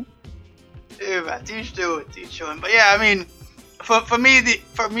okay, man. Yeah, man, teach doing. But yeah, I mean, for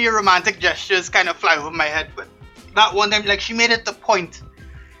me, romantic gestures kind of fly over my head. But that one time, like, she made it a point.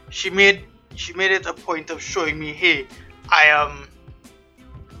 She made it a point of showing me, hey, I am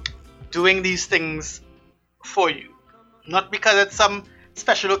doing these things for you, not because it's some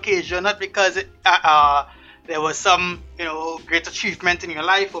special occasion, not because there was some great achievement in your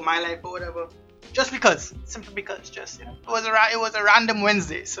life or my life or whatever. Just because, simply because, it was a random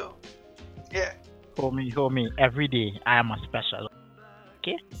Wednesday, so. Yeah. Homie, every day I am a special.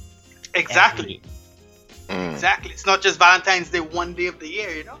 Okay? Exactly. Exactly. It's not just Valentine's Day one day of the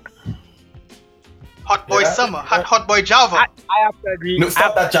year, Hot boy summer, hot boy Java. I have to agree. No,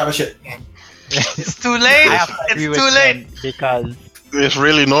 stop that Java shit. It's too late. It's too late. Because it's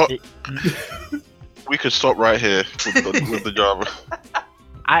really not. We could stop right here with the Java.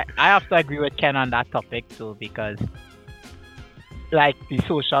 I have to agree with Ken on that topic too, because like the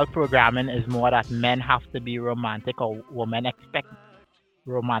social programming is more that men have to be romantic or women expect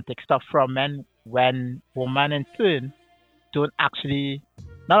romantic stuff from men, when women in turn don't actually,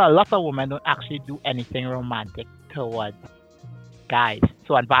 not a lot of women don't actually do anything romantic towards guys.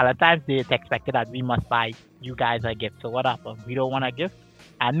 So on Valentine's Day it's expected that we must buy you guys a gift. So what happens? We don't want a gift,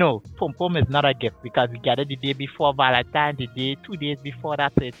 And no, Pum Pum is not a gift because we get it the day before Valentine's, the day, 2 days before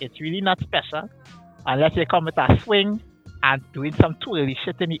that. So it's really not special unless you come with a swing and doing some twirly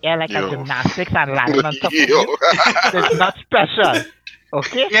shit in the air like a Yo. gymnastics and landing on top of Yo. you. It's not special.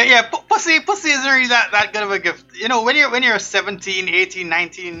 Okay? Yeah. Pussy isn't really that good of a gift. You know, when you're 17, 18,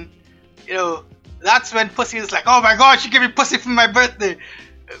 19, you know, that's when pussy is like, oh my god, she gave me pussy for my birthday.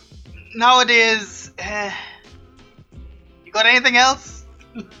 Nowadays, you got anything else?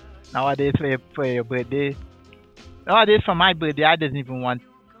 Nowadays for your birthday. Nowadays for my birthday, I doesn't even want,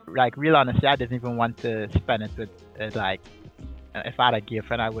 like, real honestly, I doesn't even want to spend it with, like, if I had a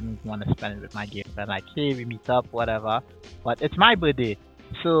girlfriend, I wouldn't want to spend it with my girlfriend. Like, hey, we meet up, whatever. But it's my birthday,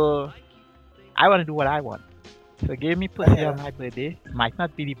 so I want to do what I want. So give me pussy on my birthday might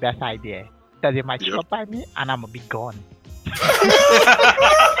not be the best idea. Because it might show up by me and I'm going to be gone.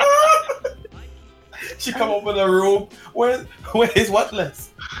 She come up in a room. Where is Whatless?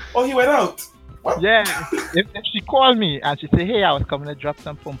 Oh, he went out. What? Yeah, if she called me and she say, hey, I was coming to drop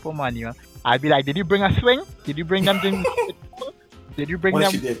some pum pum on you, I'd be like, did you bring a swing? Did you bring them things? Did you bring What them?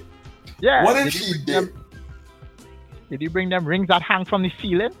 if she did? Yeah. What if did she you bring did? them- Did you bring them rings that hang from the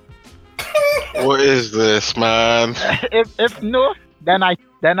ceiling? What is this, man? If no, then I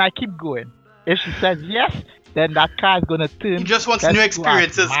keep going. If she says yes, then that car is gonna turn. He just wants let's new do a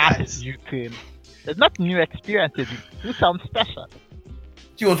experiences, massive guys. U-turn. It's not new experiences. Do something special.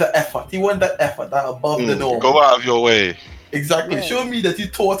 She wants the effort. He wants that effort, that above the norm. Go out of your way. Exactly. Yeah. Show me that you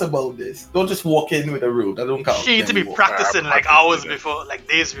thought about this. Don't just walk in with a rule. That don't count. She need to be anymore. practicing like hours before, like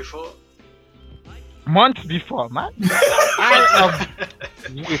days before. Months before, man. I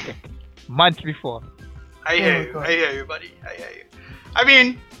am waiting. Months before. I hear you, buddy. I hear you. I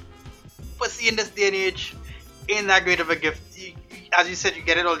mean, pussy in this day and age ain't that great of a gift. As you said, you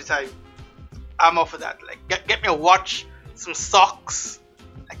get it all the time. I'm off for that. Like, get me a watch, some socks,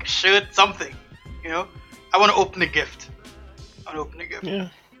 like a shirt, something. You know, I want to open a gift. Yeah.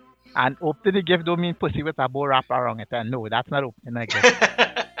 And opening the gift don't mean pussy with a bow wrap around it. And no, that's not opening a gift.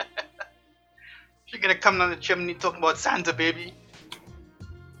 She gonna come down the chimney talking about Santa, baby.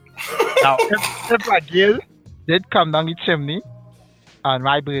 Now, if a girl did come down the chimney on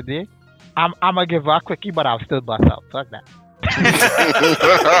my birthday, I'm gonna give her a quickie, but I'll still bust out. Fuck that.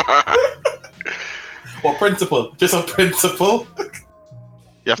 Or principle. Just a principle.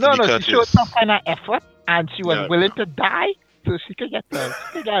 You have to No, be she courteous. showed some kind of effort, and she was Yeah. willing to die, so she could get a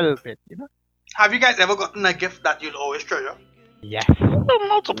little bit, you know? Have you guys ever gotten a gift that you'll always treasure? Yes.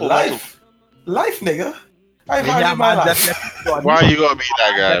 Multiple. Life, nigga. I've Yeah, had in my man, life. that's Why you gotta be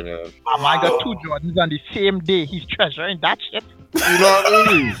that guy, man? I got 2 Jordans on the same day. He's treasuring that shit. You know what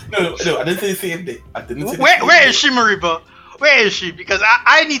I mean? No, I didn't say the same day. I didn't say the Where same is she, Mariba? Where is she? Because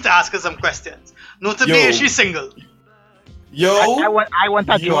I need to ask her some questions. Notably, Yo. is she single? Yo, I want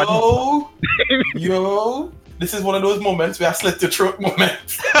a Jordan. yo. This is one of those moments where I slit your throat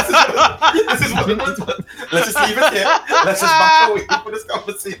moments. This is one of those moments. Let's just leave it here. Let's just back away from this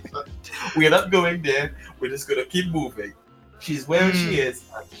conversation. We're not going there. We're just gonna keep moving. She's where she is.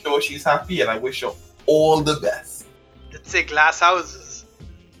 I'm sure she's happy, and I wish her all the best. Let's say glass houses.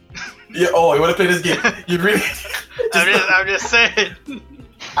 Yeah. Oh, you wanna play this game? You really? I'm just saying.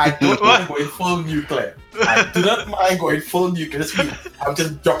 I don't mind going full nuclear. I do not mind going full nuclear. This week, I'm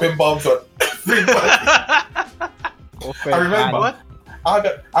just dropping bombs on everybody. I remember. What?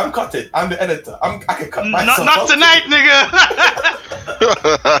 I'm cutting. I'm the editor. I can cut myself. Not out. tonight, nigga.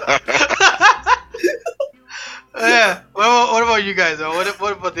 Yeah. What about you guys? Or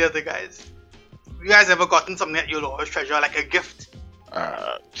what about the other guys? You guys ever gotten something that you'll always treasure, like a gift?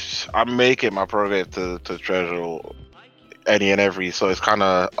 I make it my prerogative to treasure any and every, so it's kind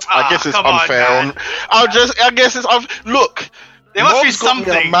of. I guess it's come on, unfair. man. I guess it's Look, There must be Mom's got me a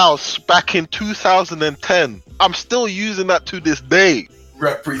something. mouse back in 2010. I'm still using that to this day.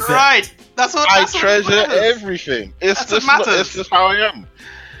 Represent. Right. That's what I that's what treasure matters. everything. It's That's what just not, matters. it's just how I am.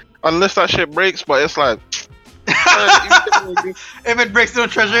 Unless that shit breaks, but it's like If it breaks, don't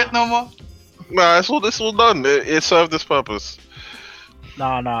treasure it no more. nah, it's all done. It served its purpose. No,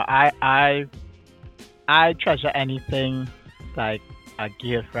 I treasure anything like a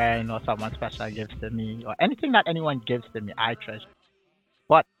girlfriend or someone special gives to me, or anything that anyone gives to me, I treasure.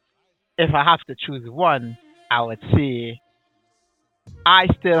 But if I have to choose one, I would say I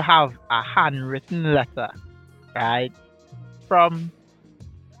still have a handwritten letter, right, from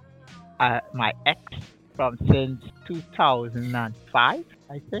my ex from since 2005,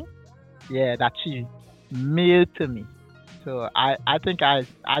 I think. Yeah, that she mailed to me. So I think I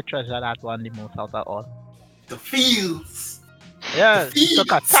treasure that one the most out of all. The feels. Yeah, she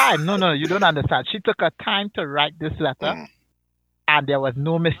took her time. No, you don't understand. She took her time to write this letter. Mm. and there was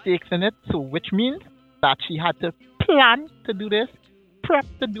no mistakes in it. So which means that she had to plan to do this, prep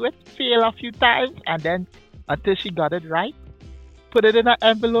to do it, fail a few times, and then until she got it right, put it in an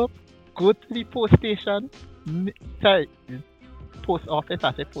envelope, go to the post station, post office,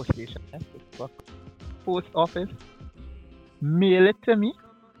 I say post station, post office, mail it to me.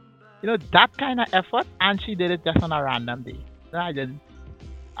 You know, that kind of effort, and she did it just on a random day. I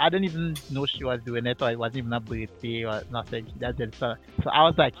didn't even know she was doing it, or it wasn't even a birthday or nothing. She just did it. So I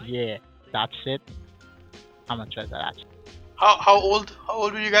was like, yeah, that shit, I'm gonna treasure that shit. How old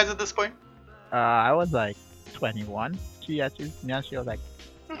were you guys at this point? I was like 21. Me and she was like,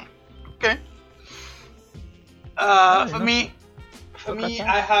 Okay. For me, Okay.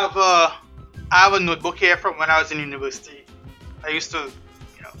 I have a notebook here from when I was in university. I used to,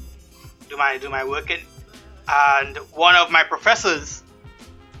 do my work in, and one of my professors,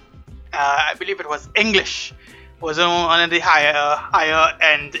 I believe it was English, was in one of the higher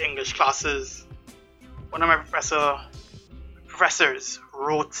end English classes. One of my professors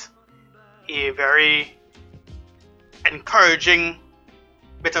wrote a very encouraging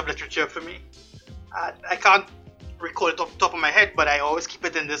bit of literature for me. I can't recall it off the top of my head, but I always keep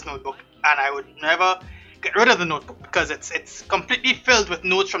it in this notebook, and I would never get rid of the notebook because it's completely filled with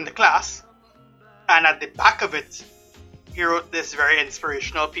notes from the class, and at the back of it he wrote this very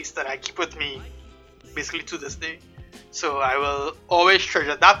inspirational piece that I keep with me basically to this day. So I will always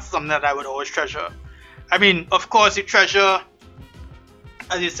treasure. That's something that I would always treasure. I mean, of course, you treasure,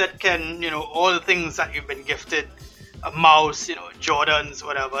 as you said, Ken, all the things that you've been gifted, a mouse, Jordans,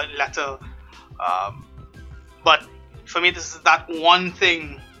 whatever, letter. But for me, this is that one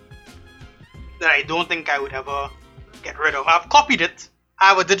thing that I don't think I would ever get rid of. I've copied it. I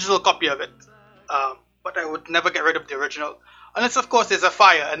have a digital copy of it. But I would never get rid of the original. Unless, of course, there's a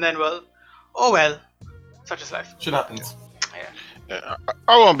fire, and then, such is life. Shit happens. Yeah,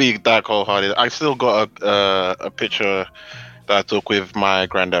 I won't be that cold-hearted. I still got a picture that I took with my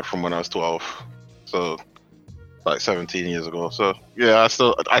granddad from when I was 12, so like 17 years ago. So yeah, I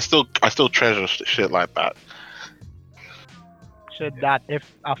still treasure shit like that. Should that if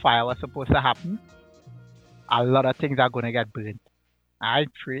a fire was supposed to happen, a lot of things are gonna get burned. I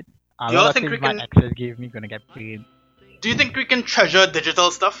afraid a Do you lot of think things we my can- exes gave me gonna get burned. Do you think we can treasure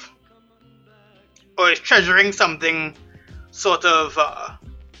digital stuff? Or is treasuring something sort of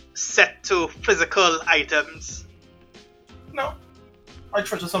set to physical items? No. I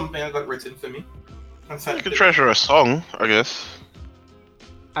treasure something that got written for me. And sent You can to- treasure a song, I guess.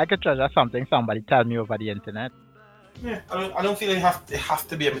 I could treasure something somebody tell me over the internet. Yeah, I don't feel it have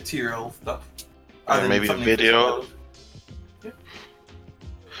to be a material stuff. Yeah, Other than maybe a something video. physical.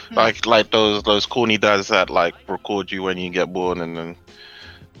 Like those corny dads that like record you when you get born, and then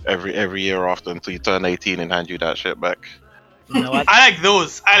every year after until you turn 18 and hand you that shit back. You know what? I like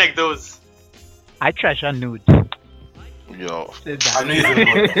those. I treasure nudes. Yo, I knew you were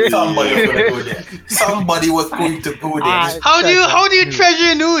going to go there. Somebody was going to go there. Somebody was going to go there. How do you nudes. treasure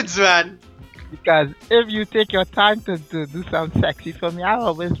your nudes, man? Because if you take your time to do something sexy for me, I'll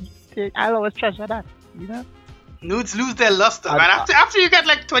always treasure that. You know? Nudes lose their luster, I- man. After you get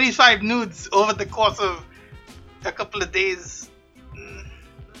like 25 nudes over the course of a couple of days.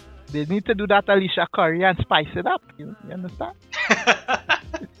 They need to do that Alicia Curry and spice it up. You understand?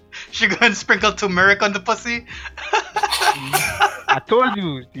 She go and sprinkle turmeric on the pussy. I told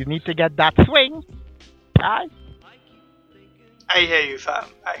you, you need to get that swing. Aye. I hear you, fam.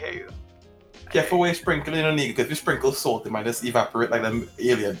 I hear you. Careful where you sprinkle in on it, because if you sprinkle salt, it might just evaporate like them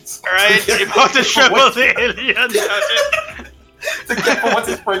aliens. Alright, you're about to shrivel the aliens. So careful what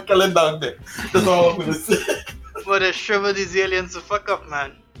you sprinkling down there. That's all I'm going to say. But they shrivel these aliens the fuck up,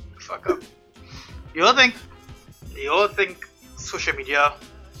 man. Fuck up. You all think social media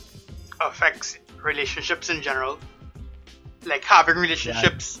affects relationships in general? Like having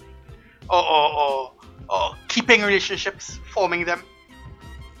relationships or keeping relationships, forming them?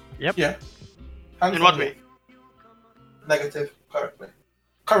 Yeah. In what way? Negative, currently.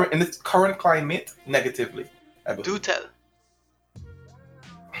 In this current climate, negatively. I believe. Do tell.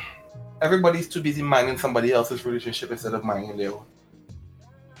 Everybody's too busy minding somebody else's relationship instead of minding their own.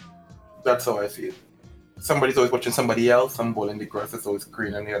 That's how I feel. Somebody's always watching somebody else, some ball in the grass is always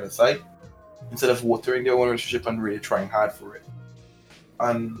green on the other side, instead of watering their own relationship and really trying hard for it.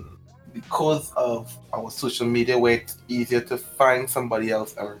 And because of our social media, where it's easier to find somebody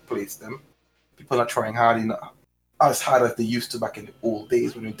else and replace them, people are trying as hard as they used to back in the old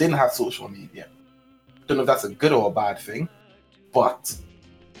days when we didn't have social media. Don't know if that's a good or a bad thing, but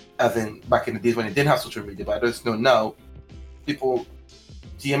as in back in the days when they didn't have social media, but I just know now,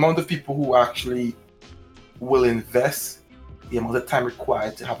 the amount of people who actually will invest the amount of time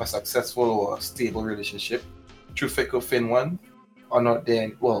required to have a successful or stable relationship through thick or thin one are not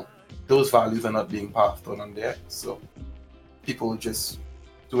there. Well, those values are not being passed on there. So people just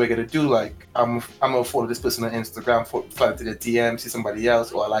do what I gotta do. Like I'm gonna follow this person on Instagram, follow to the DM, see somebody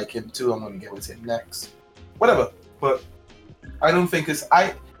else, or I like him too. I'm gonna get with him next. Whatever. But I don't think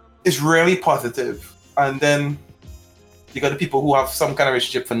it's really positive. And then you got the people who have some kind of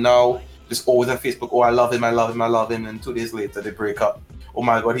relationship for now, just always on Facebook, oh I love him, and 2 days later they break up. Oh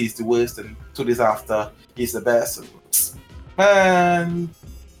my god, he's the worst, and 2 days after he's the best. And,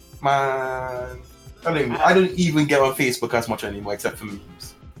 man. I don't even get on Facebook as much anymore except for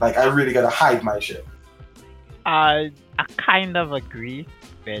memes. Like I really gotta hide my shit. I kind of agree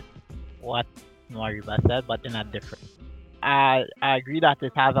with what Moriba said, but in a different. I agree that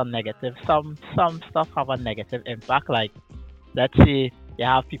it has a negative. Some stuff have a negative impact. Like, let's say you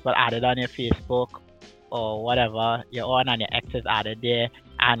have people added on your Facebook or whatever, you're on and your ex is added there,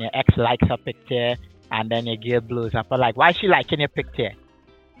 and your ex likes a picture, and then your girl blows up. But like, why is she liking your picture?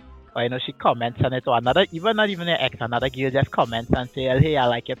 Or she comments on it, or not even your ex, another girl just comments and say, hey, I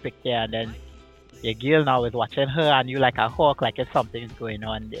like your picture, and then your girl now is watching her, and you like a hawk, like if something's going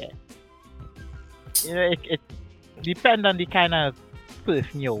on there. It depends on the kind of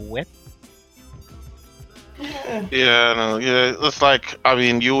person you're with. Yeah, it's like, I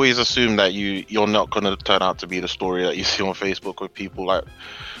mean, you always assume that you're not gonna turn out to be the story that you see on Facebook with people like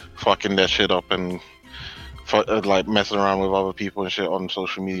fucking their shit up and like messing around with other people and shit on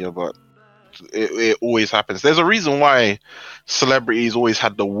social media, but it always happens. There's a reason why celebrities always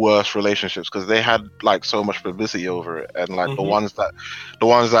had the worst relationships, because they had like so much publicity over it, and like the ones that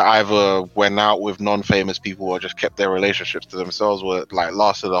either went out with non-famous people or just kept their relationships to themselves were like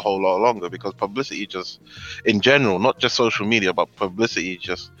lasted a whole lot longer, because publicity just in general, not just social media, but publicity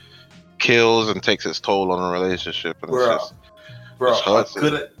just kills and takes its toll on a relationship, and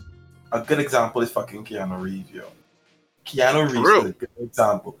a good example is fucking Keanu Reeves, yo. Keanu Reeves is a good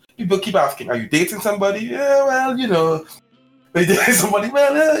example. People keep asking, are you dating somebody? Yeah, well, Are you dating somebody?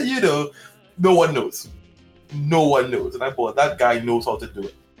 Well, no one knows. No one knows. And I thought that guy knows how to do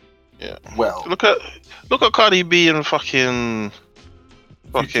it. Yeah. Well. Look at Cardi B and fucking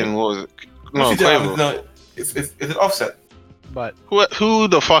what was it? No, Quavo. No, is it Offset? But who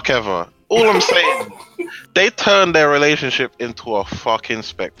the fuck ever? All I'm saying, they turned their relationship into a fucking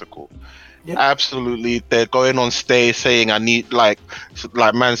spectacle. Yep. Absolutely, they're going on stage saying I need like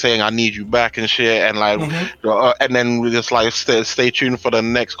man saying I need you back and shit, and like and then we just like stay tuned for the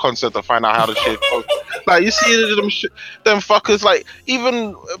next concert to find out how the shit goes. Like you see them fuckers, like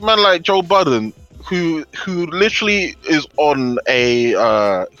even man like Joe Budden, who literally is on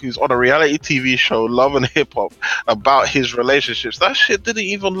who's on a reality TV show, Love and Hip Hop, about his relationships. That shit didn't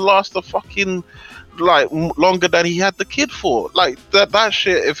even last a fucking like longer than he had the kid for. Like that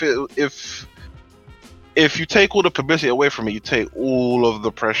shit, if you take all the publicity away from it, you take all of the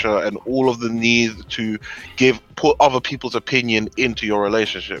pressure and all of the need to put other people's opinion into your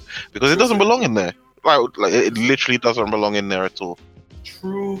relationship, because it doesn't belong in there. Like it literally doesn't belong in there at all.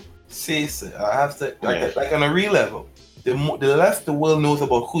 True. Say so. I have to like on a real level. The less the world knows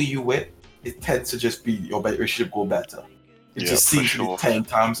about who you with, it tends to just be your relationship go better. It just seems to be 10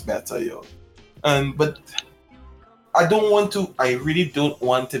 times better, yo. But I really don't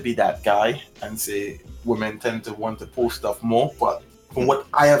want to be that guy and say women tend to want to post stuff more. But from what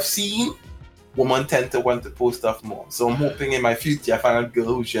I have seen, women tend to want to post stuff more. So I'm hoping in my future I find a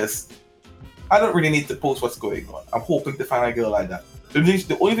girl who's just, I don't really need to post what's going on. I'm hoping to find a girl like that.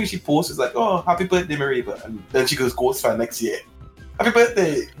 The only thing she posts is like, oh, happy birthday, Mariba. And then she goes for next year. Happy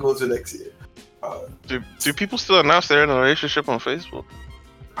birthday, goes for next year. Do people still announce they're in a relationship on Facebook?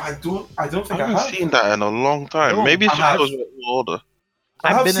 I don't think I haven't seen that in a long time. No, maybe it's just because we're older.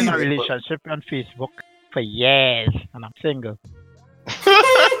 I've been in a relationship on Facebook for years, and I'm single.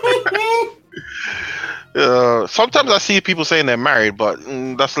 Sometimes I see people saying they're married, but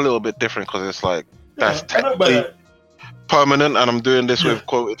that's a little bit different, because it's like that's technically permanent, and I'm doing this with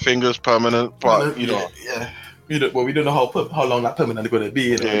quoted fingers, permanent. But we don't know how long that permanent is going to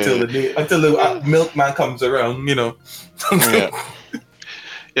be, until the milkman comes around,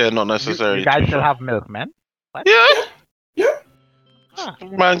 Yeah, not necessarily. You guys still have milkman? What? Yeah.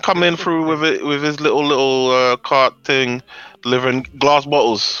 Man coming through with his little cart thing, delivering glass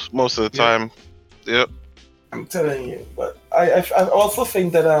bottles most of the time. Yep. I'm telling you, but I also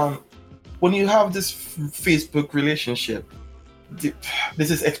think that when you have this Facebook relationship,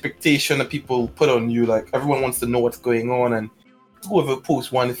 this is expectation that people put on you. Like everyone wants to know what's going on, and whoever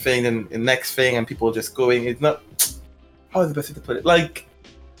posts one thing and the next thing, and people just going. It's not. How is the best way to put it? Like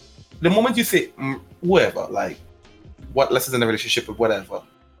the moment you say whoever, like what lessons in the relationship or whatever.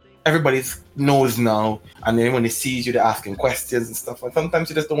 Everybody knows now, and then when they see you, they're asking questions and stuff. And sometimes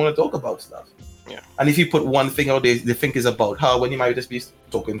you just don't want to talk about stuff. Yeah. And if you put one thing out there, they think is about her, when you might just be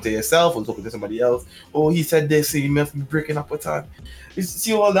talking to yourself or talking to somebody else. Oh, he said this, so you must be breaking up with her. You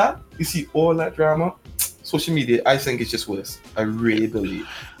see all that? You see all that drama? Social media, I think it's just worse. I really believe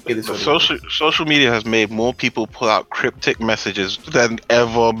it is. Social media has made more people put out cryptic messages than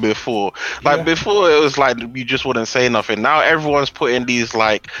ever before. Like before, it was like you just wouldn't say nothing. Now everyone's putting these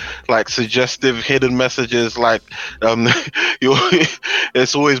like suggestive hidden messages. Like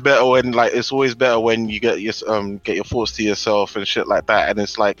it's always better when you get your thoughts to yourself and shit like that. And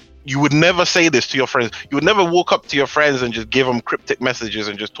it's like, you would never say this to your friends. You would never walk up to your friends and just give them cryptic messages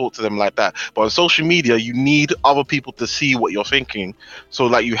and just talk to them like that. But on social media, you need other people to see what you're thinking. So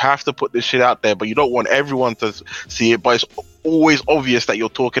like, you have to put this shit out there, but you don't want everyone to see it. But it's always obvious that you're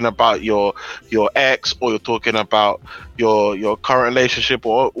talking about your ex, or you're talking about your current relationship,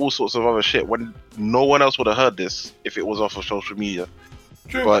 or all sorts of other shit, when no one else would have heard this if it was off of social media.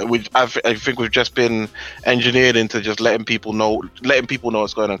 True. But I think we've just been engineered into just letting people know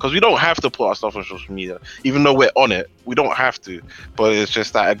what's going on, because we don't have to put our stuff on social media, even though we're on it. We don't have to, but it's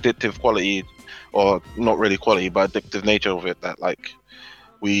just that addictive quality, or not really quality, but addictive nature of it, that like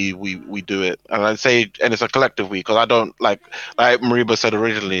we do it. And I'd say, and it's a collective we, because I don't like Mariba said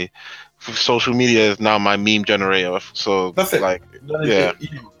originally, social media is now my meme generator. So that's it. Like, yeah.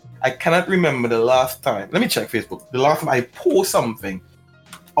 I cannot remember the last time. Let me check Facebook. The last time I post something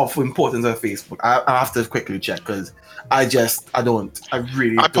of importance on Facebook, I have to quickly check, because I post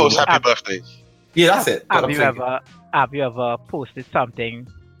happy birthdays. Yeah, that's it. Have you ever posted something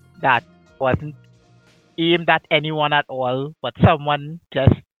that wasn't aimed at anyone at all, but someone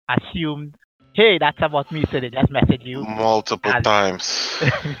just assumed, hey, that's about me, so they just message you multiple times?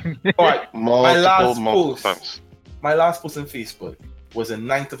 All right. multiple times. My last post on Facebook was the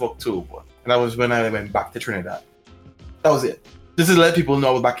 9th of October, and that was when I went back to Trinidad. That was it. This is to let people know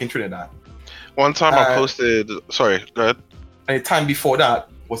I was back in Trinidad. One time I posted. Sorry, go ahead. And the time before that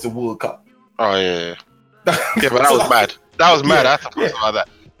was the World Cup. Oh yeah. Yeah, but that was mad. That was mad. I have to post about that.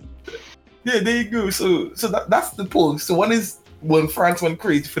 Yeah, there you go. So that's the post. So one is when France went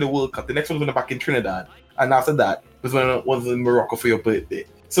crazy for the World Cup. The next one was when I'm back in Trinidad, and after that was when I was in Morocco for your birthday.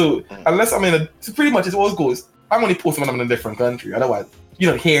 So unless I'm so pretty much it always goes, I'm only posting when I'm in a different country. Otherwise,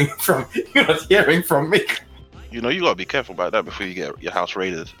 you're not hearing from me. You know, you gotta be careful about that before you get your house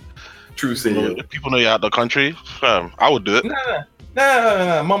raided. True, say if people know you're out the country, I would do it.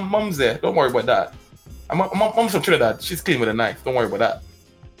 Nah. Mom's there. Don't worry about that. Mom's from Trinidad. She's clean with a knife. Don't worry about that.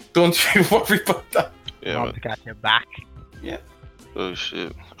 Don't you worry about that. Yeah, Mom's got your back. Yeah. Oh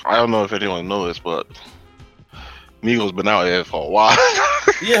shit. I don't know if anyone knows, but Migos been out here for a while.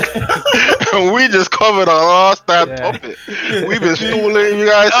 Yeah. And we just covered our last topic. We've been stooling you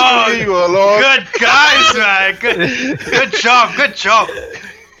guys along. Good guys, man. Good job. Good job.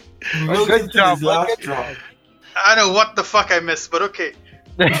 I don't know what the fuck I missed, but okay.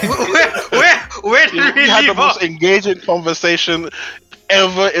 Where did we had the leave most off? engaging conversation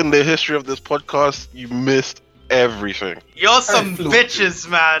ever in the history of this podcast. You missed everything. You're some bitches,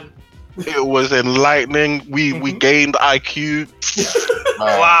 man. It was enlightening. We gained IQ.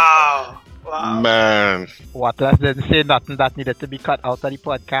 Wow. Man. What else didn't say nothing that needed to be cut out of the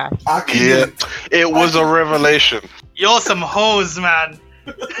podcast? Yeah, it was a revelation. You're some hoes, man.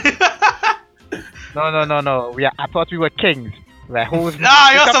 No. I thought we were kings. We're hoes.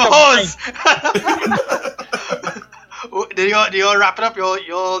 Nah, you're some hoes. Did you all wrap it up?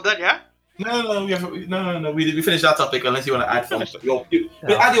 You all done, yeah? No. We finished that topic unless you want to add something. Add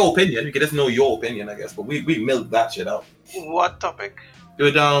your opinion. You can just know your opinion, I guess. But we milked that shit out. What topic?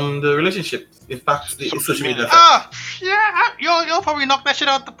 With the relationship. In fact, the social media. Yeah. You'll probably knock that shit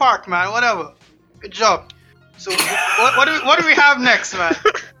out the park, man. Whatever. Good job. So what do we have next, man?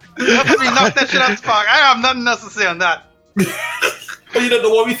 You'll probably knock that shit out the park. I have nothing else to say on that. You don't know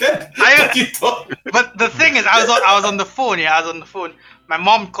what we said. But the thing is, I was on the phone. Yeah, I was on the phone. My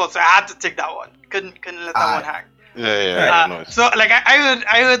mom called, so I had to take that one. Couldn't let that one hang. Yeah. Nice. So like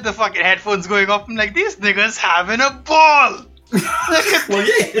I heard the fucking headphones going up. I'm like, these niggas having a ball. Well,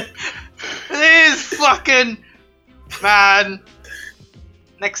 yeah. These fucking man.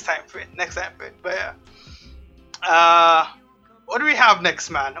 Next time for it. But yeah. What do we have next,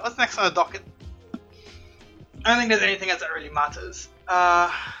 man? What's next on the docket? I don't think there's anything else that really matters.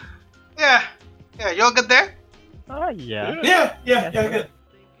 Yeah. You're good there? Oh yeah. Yeah, good.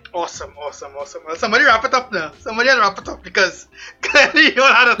 Awesome. Well, somebody wrap it up now. Somebody wrap it up because clearly you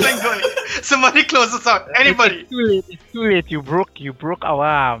all had a thing going. Somebody close us out. Anybody? It's too late. You broke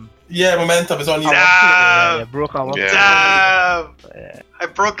our Yeah, momentum is on you. Damn. broke our Damn. Yeah. I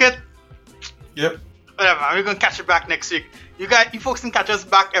broke it. Yep. Whatever. We're gonna catch you back next week. You folks can catch us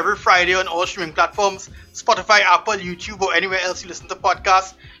back every Friday on all streaming platforms: Spotify, Apple, YouTube, or anywhere else you listen to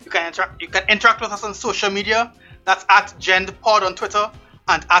podcasts. You can interact with us on social media. That's at GendPod on Twitter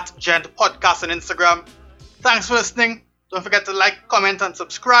and at GendPodcast on Instagram. Thanks for listening. Don't forget to like, comment, and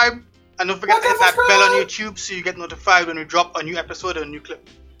subscribe. And don't forget to hit that bell on YouTube so you get notified when we drop a new episode or a new clip.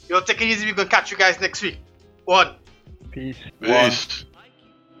 Yo, take it easy. We're gonna catch you guys next week. One. Peace. Peace.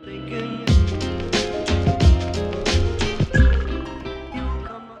 Thinking